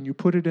military, and you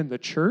put it in the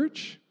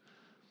church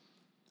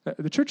and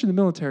the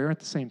military aren't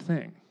the same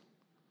thing.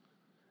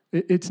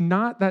 It's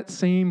not that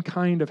same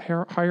kind of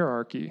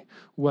hierarchy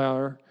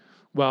where,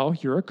 well,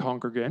 you're a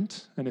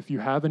congregant, and if you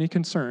have any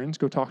concerns,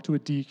 go talk to a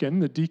deacon.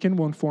 The deacon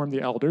will inform the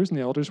elders, and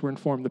the elders will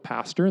inform the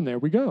pastor, and there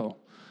we go.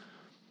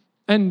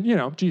 And,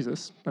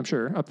 Jesus, I'm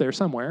sure, up there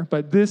somewhere.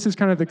 But this is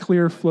kind of the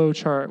clear flow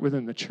chart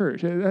within the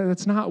church.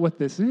 That's not what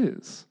this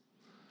is.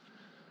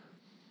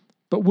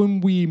 But when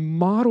we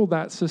model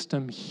that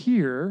system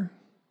here,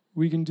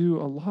 we can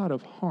do a lot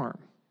of harm.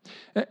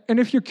 And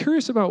if you're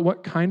curious about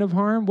what kind of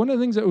harm, one of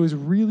the things that was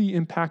really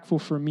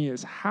impactful for me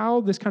is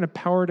how this kind of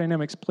power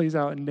dynamics plays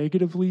out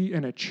negatively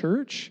in a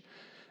church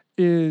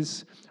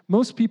is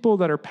most people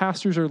that are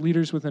pastors or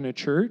leaders within a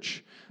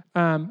church,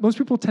 most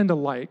people tend to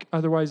like,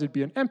 otherwise it'd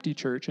be an empty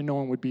church and no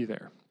one would be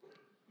there.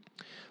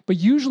 But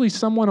usually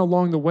someone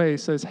along the way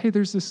says, hey,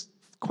 there's this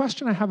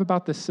question I have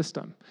about this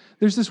system.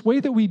 There's this way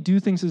that we do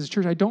things as a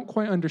church I don't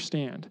quite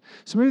understand.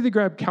 So maybe they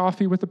grab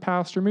coffee with the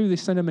pastor, maybe they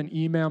send them an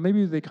email,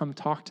 maybe they come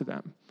talk to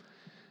them.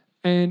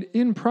 And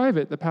in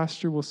private, the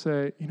pastor will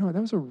say,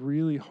 that was a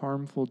really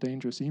harmful,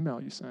 dangerous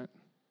email you sent.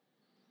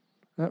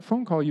 That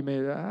phone call you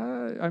made,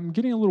 I'm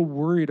getting a little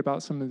worried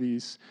about some of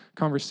these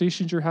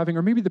conversations you're having.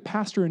 Or maybe the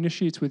pastor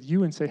initiates with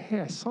you and say,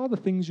 hey, I saw the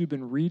things you've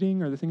been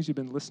reading or the things you've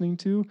been listening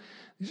to.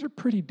 These are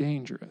pretty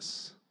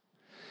dangerous.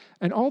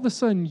 And all of a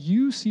sudden,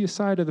 you see a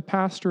side of the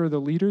pastor or the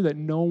leader that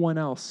no one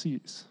else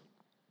sees.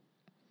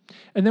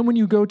 And then when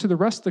you go to the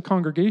rest of the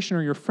congregation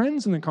or your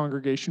friends in the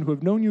congregation who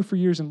have known you for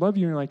years and love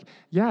you, and you're like,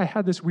 yeah, I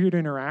had this weird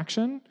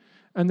interaction.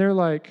 And they're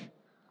like,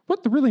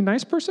 what, the really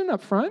nice person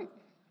up front?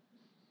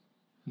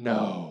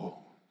 No,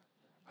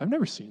 I've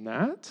never seen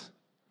that.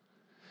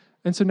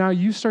 And so now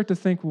you start to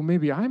think, well,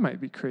 maybe I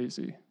might be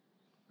crazy.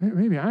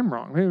 Maybe I'm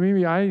wrong.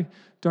 Maybe I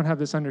don't have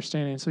this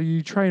understanding. So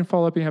you try and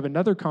follow up and have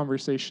another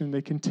conversation.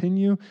 They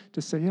continue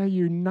to say, yeah,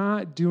 you're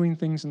not doing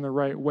things in the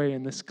right way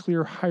in this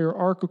clear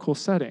hierarchical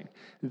setting.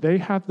 They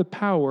have the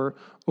power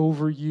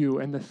over you.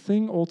 And the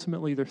thing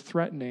ultimately they're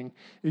threatening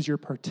is your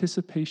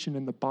participation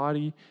in the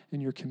body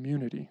and your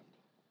community.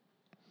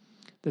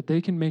 That they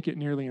can make it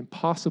nearly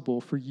impossible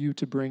for you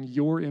to bring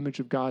your image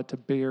of God to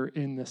bear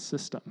in this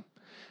system.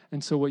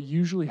 And so what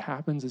usually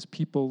happens is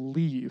people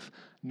leave,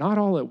 not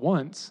all at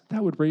once.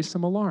 That would raise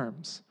some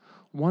alarms,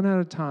 one at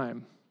a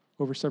time,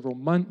 over several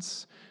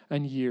months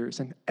and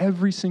years. And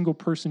every single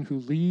person who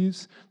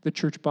leaves, the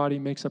church body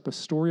makes up a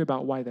story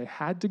about why they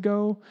had to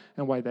go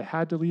and why they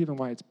had to leave and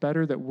why it's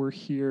better that we're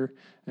here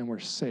and we're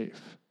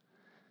safe.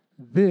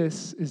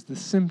 This is the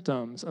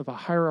symptoms of a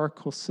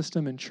hierarchical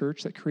system in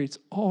church that creates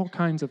all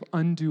kinds of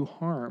undue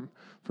harm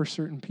for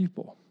certain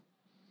people.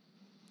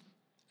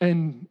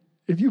 And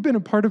if you've been a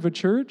part of a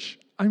church,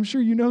 I'm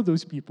sure you know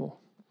those people.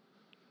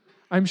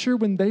 I'm sure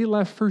when they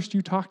left first,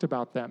 you talked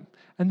about them.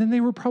 And then they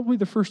were probably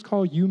the first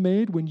call you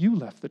made when you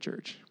left the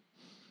church.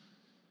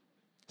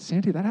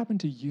 Sandy, that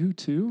happened to you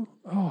too?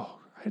 Oh,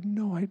 I had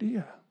no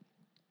idea.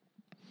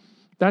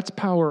 That's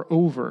power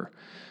over.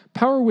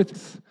 Power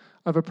with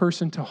of a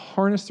person to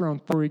harness their own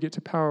thought, where we get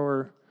to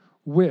power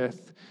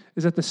with,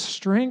 is that the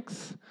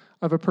strength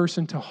of a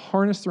person to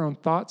harness their own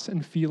thoughts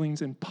and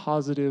feelings in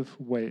positive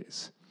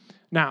ways.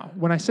 Now,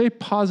 when I say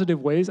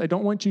positive ways, I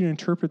don't want you to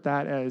interpret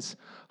that as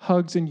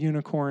hugs and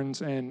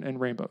unicorns and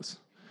rainbows.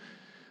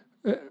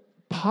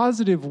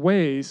 Positive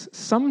ways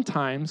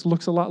sometimes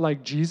looks a lot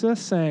like Jesus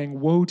saying,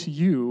 woe to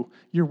you,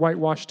 you're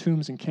whitewashed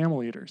tombs and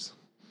camel eaters.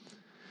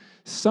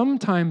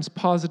 Sometimes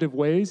positive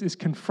ways is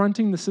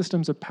confronting the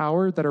systems of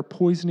power that are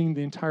poisoning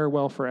the entire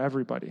well for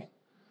everybody.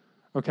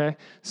 Okay?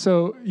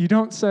 So you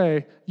don't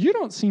say, you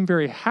don't seem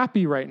very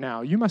happy right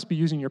now. You must be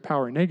using your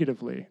power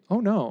negatively. Oh,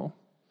 no.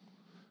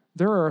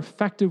 There are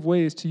effective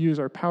ways to use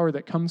our power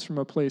that comes from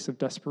a place of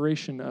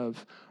desperation,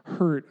 of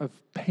hurt, of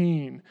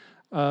pain,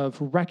 of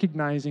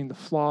recognizing the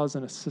flaws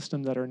in a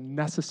system that are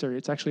necessary.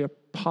 It's actually a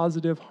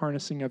positive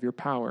harnessing of your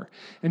power.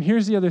 And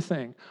here's the other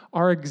thing.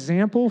 Our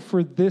example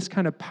for this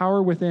kind of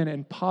power within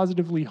and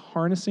positively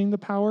harnessing the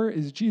power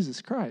is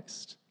Jesus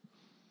Christ.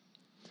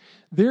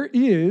 There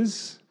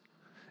is,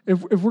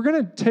 if we're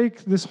going to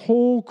take this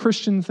whole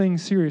Christian thing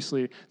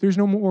seriously, there's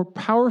no more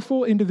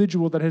powerful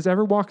individual that has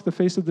ever walked the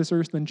face of this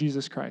earth than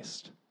Jesus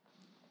Christ.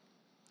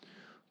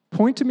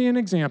 Point to me an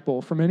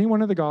example from any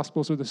one of the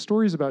Gospels or the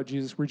stories about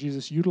Jesus where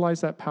Jesus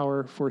utilized that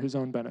power for his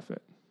own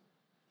benefit.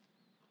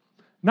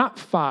 Not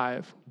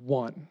 5,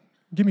 1.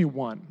 Give me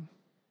 1.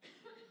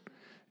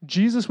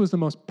 Jesus was the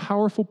most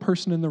powerful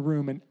person in the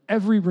room, in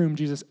every room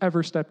Jesus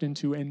ever stepped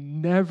into,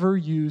 and never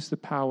used the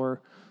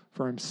power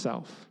for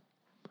himself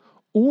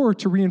or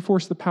to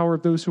reinforce the power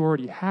of those who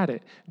already had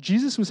it.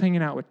 Jesus was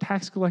hanging out with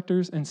tax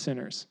collectors and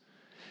sinners.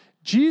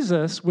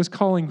 Jesus was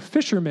calling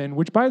fishermen,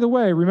 which, by the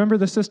way, remember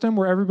the system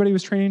where everybody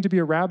was training to be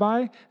a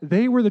rabbi?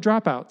 They were the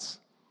dropouts.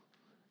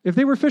 If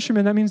they were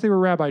fishermen, that means they were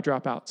rabbi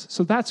dropouts.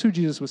 So that's who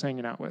Jesus was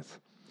hanging out with.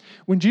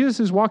 When Jesus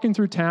is walking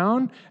through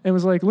town and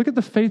was like, look at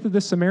the faith of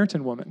this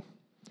Samaritan woman.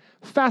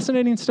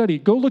 Fascinating study.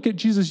 Go look at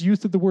Jesus'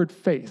 use of the word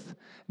faith.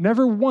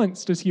 Never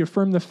once does he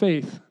affirm the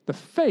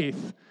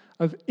faith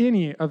of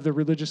any of the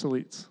religious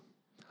elites.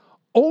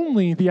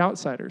 Only the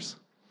outsiders.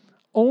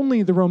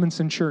 Only the Roman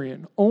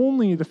centurion,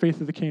 only the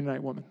faith of the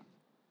Canaanite woman.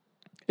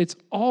 It's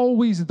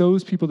always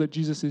those people that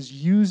Jesus is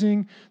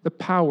using the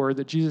power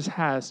that Jesus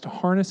has to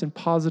harness in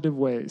positive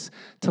ways,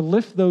 to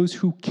lift those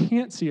who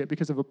can't see it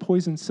because of a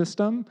poisoned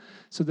system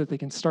so that they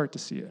can start to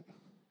see it.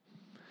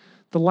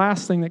 The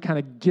last thing that kind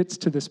of gets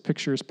to this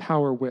picture is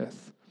power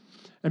with.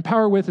 And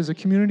power with is a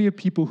community of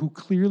people who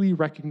clearly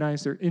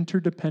recognize their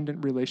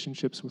interdependent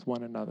relationships with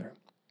one another.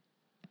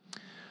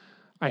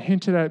 I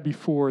hinted at it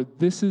before,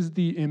 this is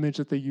the image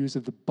that they use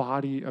of the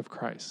body of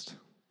Christ.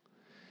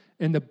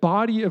 In the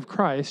body of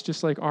Christ,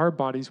 just like our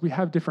bodies, we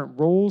have different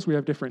roles, we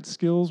have different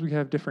skills, we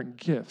have different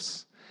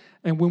gifts.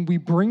 And when we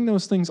bring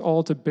those things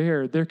all to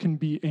bear, there can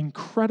be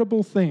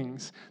incredible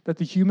things that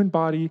the human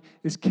body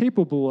is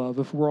capable of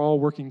if we're all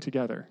working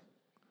together.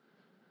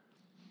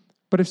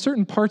 But if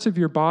certain parts of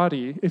your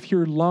body, if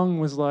your lung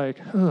was like,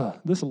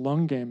 this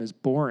lung game is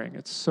boring,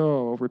 it's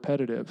so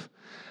repetitive,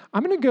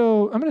 I'm going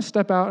to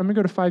step out, I'm going to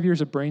go to 5 years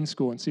of brain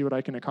school and see what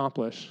I can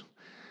accomplish.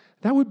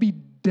 That would be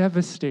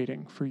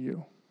devastating for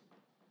you.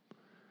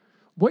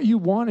 What you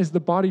want is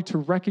the body to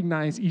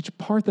recognize each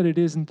part that it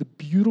is and the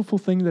beautiful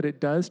thing that it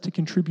does to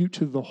contribute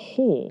to the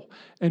whole.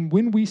 And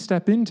when we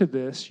step into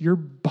this, your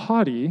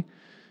body,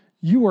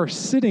 you are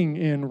sitting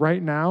in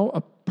right now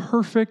a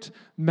perfect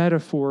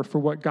metaphor for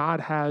what God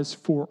has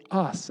for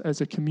us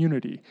as a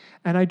community.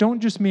 And I don't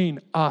just mean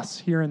us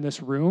here in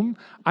this room.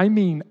 I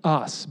mean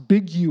us,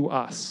 big U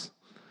us,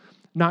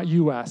 not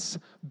US.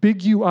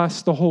 Big U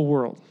us, the whole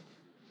world.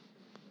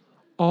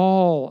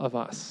 All of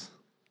us.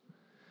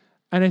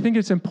 And I think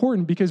it's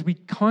important because we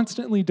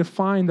constantly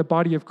define the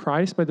body of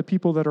Christ by the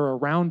people that are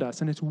around us,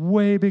 and it's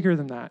way bigger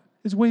than that.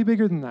 It's way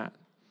bigger than that.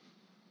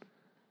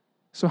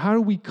 So how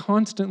do we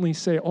constantly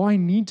say, I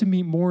need to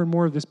meet more and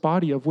more of this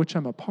body of which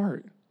I'm a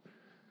part,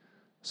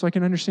 so I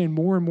can understand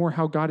more and more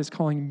how God is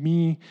calling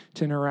me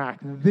to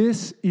interact?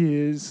 This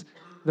is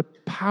the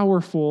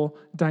powerful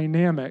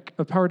dynamic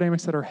of power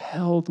dynamics that are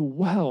held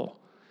well.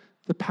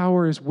 The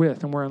power is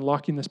with, and we're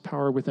unlocking this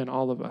power within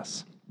all of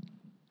us.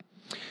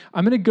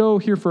 I'm going to go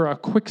here for a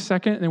quick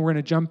second, and then we're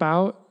going to jump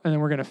out, and then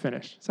we're going to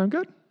finish. Sound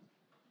good?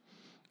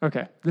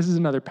 Okay, this is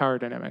another power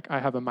dynamic. I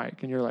have a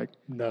mic, and you're like,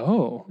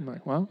 no. I'm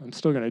like, well, I'm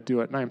still going to do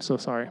it, and I'm so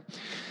sorry.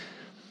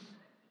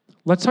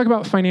 Let's talk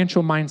about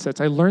financial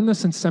mindsets. I learned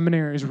this in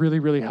seminary. Is really,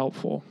 really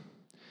helpful.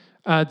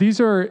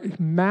 These are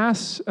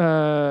massive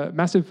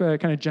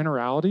kind of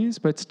generalities,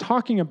 but it's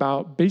talking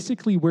about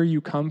basically where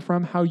you come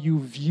from, how you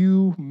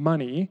view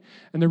money.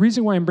 And the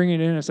reason why I'm bringing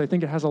it in is I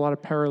think it has a lot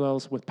of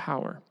parallels with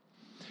power.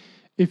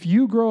 If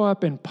you grow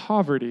up in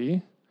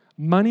poverty,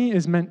 money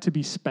is meant to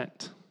be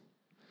spent.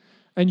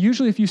 And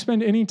usually if you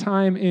spend any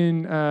time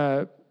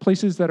in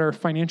places that are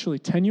financially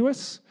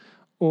tenuous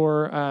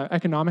or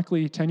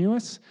economically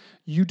tenuous,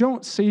 you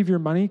don't save your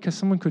money because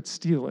someone could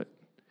steal it.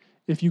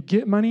 If you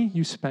get money,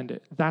 you spend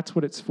it. That's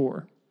what it's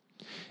for.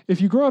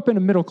 If you grow up in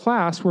a middle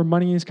class where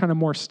money is kind of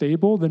more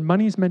stable, then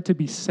money is meant to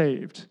be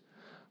saved.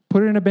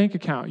 Put it in a bank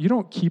account. You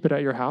don't keep it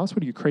at your house.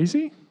 What are you,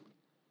 crazy?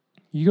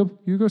 You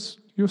go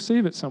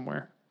save it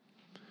somewhere.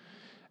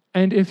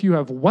 And if you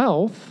have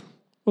wealth,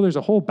 well, there's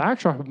a whole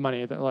backdrop of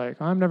money that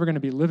I'm never going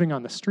to be living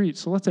on the street,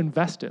 so let's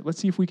invest it. Let's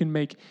see if we can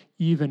make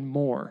even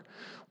more.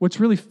 What's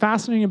really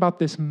fascinating about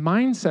this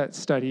mindset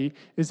study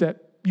is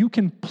that you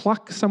can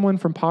pluck someone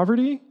from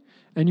poverty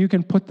and you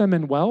can put them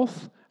in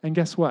wealth, and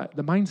guess what?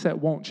 The mindset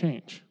won't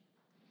change.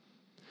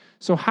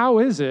 So how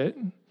is it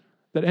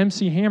that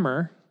MC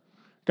Hammer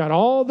got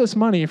all this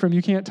money from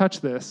You Can't Touch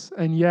This,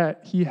 and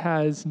yet he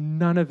has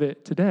none of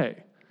it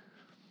today.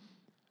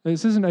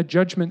 This isn't a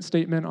judgment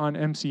statement on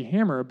MC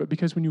Hammer, but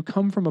because when you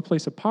come from a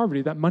place of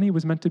poverty, that money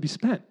was meant to be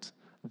spent.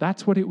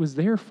 That's what it was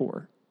there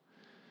for.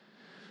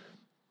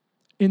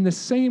 In the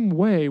same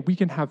way, we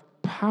can have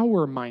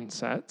power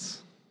mindsets,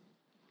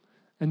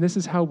 and this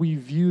is how we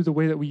view the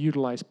way that we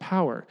utilize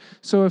power.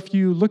 So if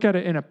you look at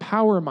it in a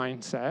power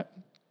mindset,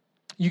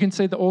 you can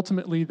say that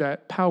ultimately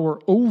that power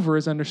over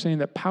is understanding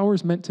that power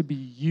is meant to be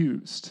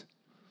used.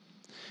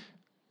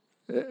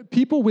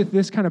 People with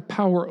this kind of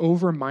power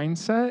over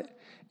mindset,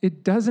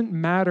 it doesn't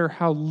matter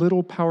how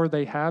little power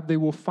they have, they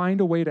will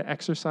find a way to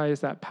exercise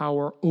that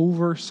power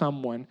over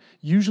someone,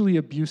 usually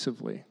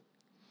abusively.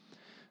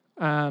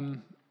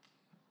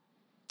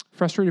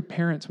 Frustrated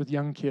parents with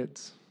young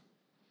kids.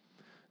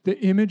 The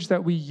image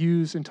that we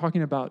use in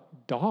talking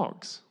about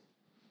dogs,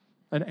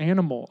 an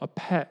animal, a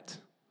pet.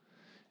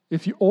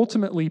 If you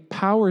ultimately,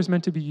 power is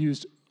meant to be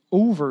used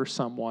over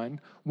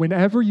someone,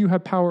 whenever you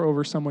have power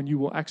over someone, you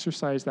will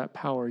exercise that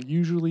power,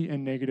 usually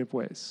in negative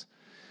ways.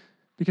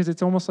 Because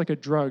it's almost like a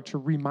drug to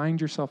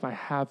remind yourself, I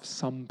have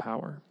some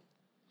power.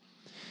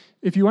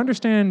 If you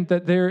understand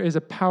that there is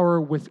a power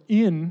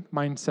within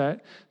mindset,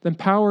 then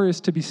power is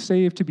to be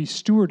saved, to be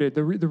stewarded.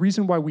 The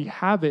reason why we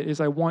have it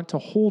is I want to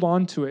hold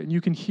on to it. And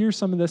you can hear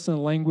some of this in the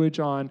language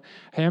on,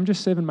 hey, I'm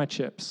just saving my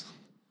chips.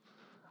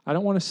 I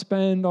don't want to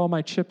spend all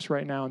my chips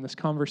right now in this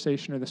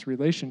conversation or this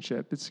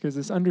relationship. It's because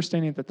this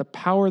understanding that the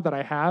power that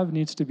I have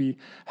needs to be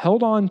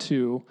held on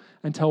to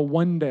until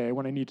one day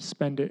when I need to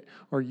spend it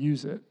or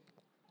use it.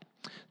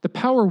 The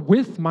power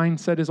with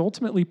mindset is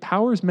ultimately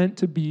power is meant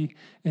to be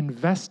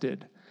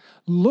invested.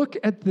 Look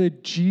at the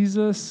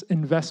Jesus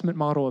investment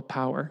model of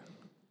power.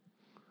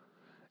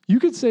 You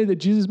could say that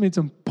Jesus made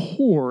some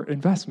poor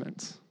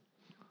investments.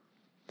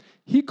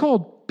 He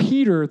called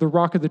Peter the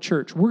rock of the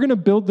church. We're going to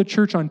build the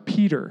church on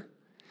Peter.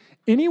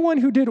 Anyone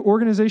who did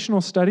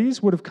organizational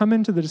studies would have come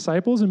into the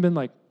disciples and been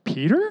like,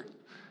 Peter?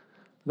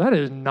 That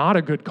is not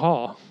a good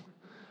call.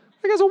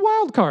 That guy's a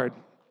wild card.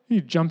 He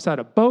jumps out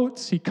of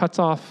boats. He cuts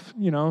off,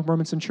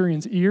 Roman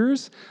centurion's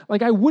ears.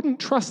 Like, I wouldn't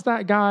trust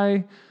that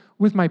guy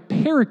with my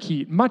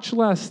parakeet, much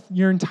less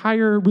your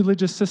entire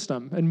religious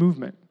system and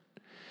movement.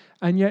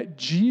 And yet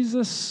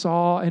Jesus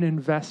saw and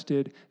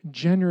invested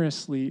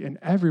generously in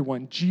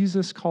everyone.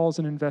 Jesus calls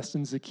and invests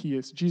in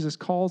Zacchaeus. Jesus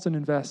calls and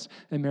invests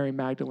in Mary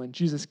Magdalene.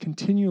 Jesus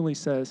continually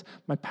says,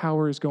 my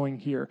power is going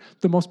here.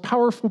 The most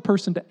powerful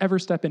person to ever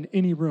step in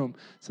any room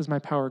says, my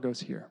power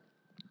goes here.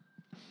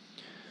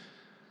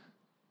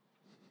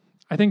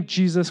 I think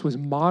Jesus was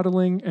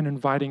modeling and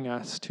inviting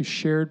us to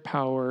shared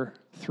power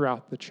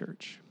throughout the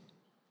church.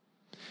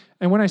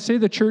 And when I say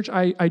the church,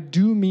 I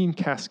do mean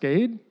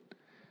Cascade.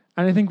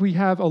 And I think we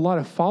have a lot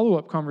of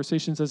follow-up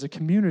conversations as a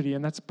community,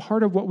 and that's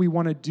part of what we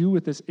want to do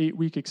with this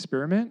 8-week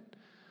experiment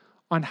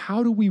on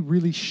how do we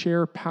really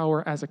share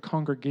power as a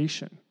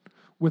congregation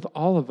with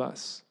all of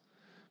us.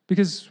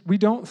 Because we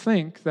don't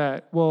think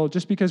that, well,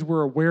 just because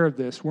we're aware of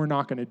this, we're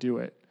not going to do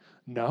it.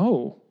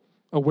 No,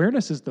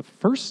 awareness is the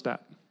first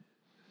step.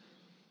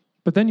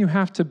 But then you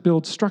have to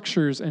build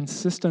structures and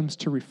systems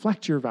to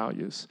reflect your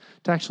values,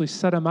 to actually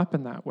set them up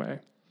in that way.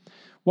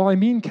 While I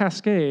mean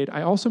Cascade,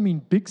 I also mean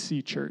Big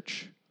C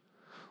Church.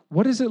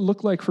 What does it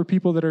look like for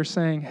people that are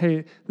saying,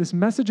 hey, this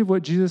message of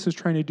what Jesus is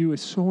trying to do is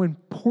so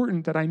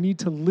important that I need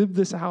to live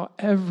this out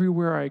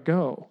everywhere I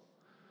go?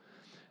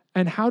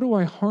 And how do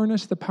I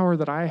harness the power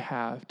that I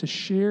have to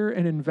share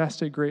and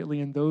invest it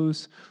greatly in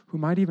those who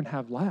might even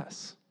have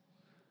less?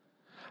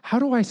 How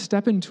do I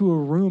step into a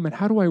room and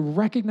how do I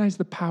recognize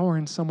the power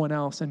in someone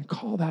else and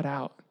call that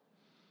out?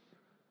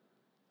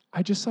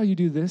 I just saw you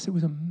do this. It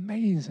was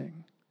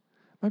amazing.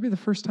 It might be the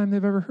first time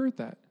they've ever heard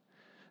that.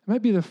 It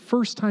might be the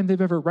first time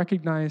they've ever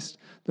recognized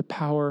the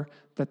power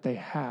that they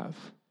have.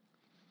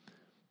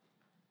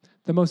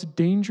 The most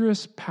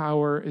dangerous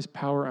power is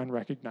power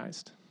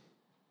unrecognized.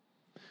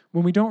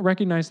 When we don't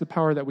recognize the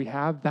power that we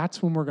have,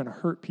 that's when we're going to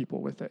hurt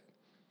people with it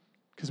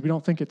because we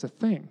don't think it's a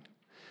thing.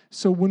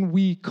 So when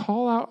we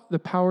call out the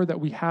power that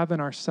we have in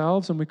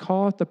ourselves and we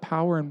call out the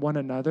power in one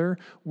another,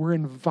 we're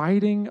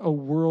inviting a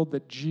world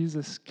that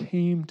Jesus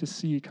came to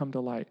see come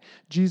to light.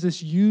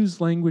 Jesus used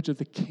language of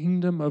the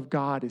kingdom of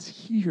God is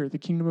here. The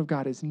kingdom of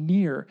God is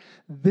near.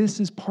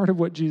 This is part of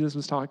what Jesus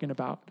was talking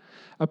about.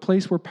 A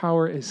place where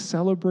power is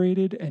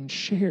celebrated and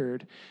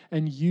shared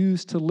and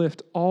used to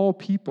lift all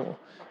people.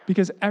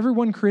 Because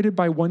everyone created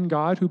by one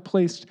God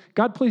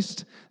God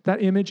placed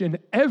that image in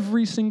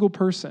every single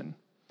person.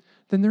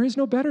 Then there is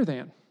no better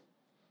than.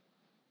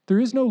 There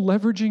is no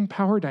leveraging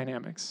power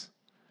dynamics.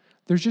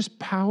 There's just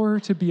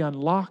power to be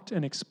unlocked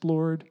and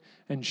explored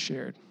and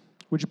shared.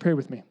 Would you pray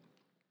with me?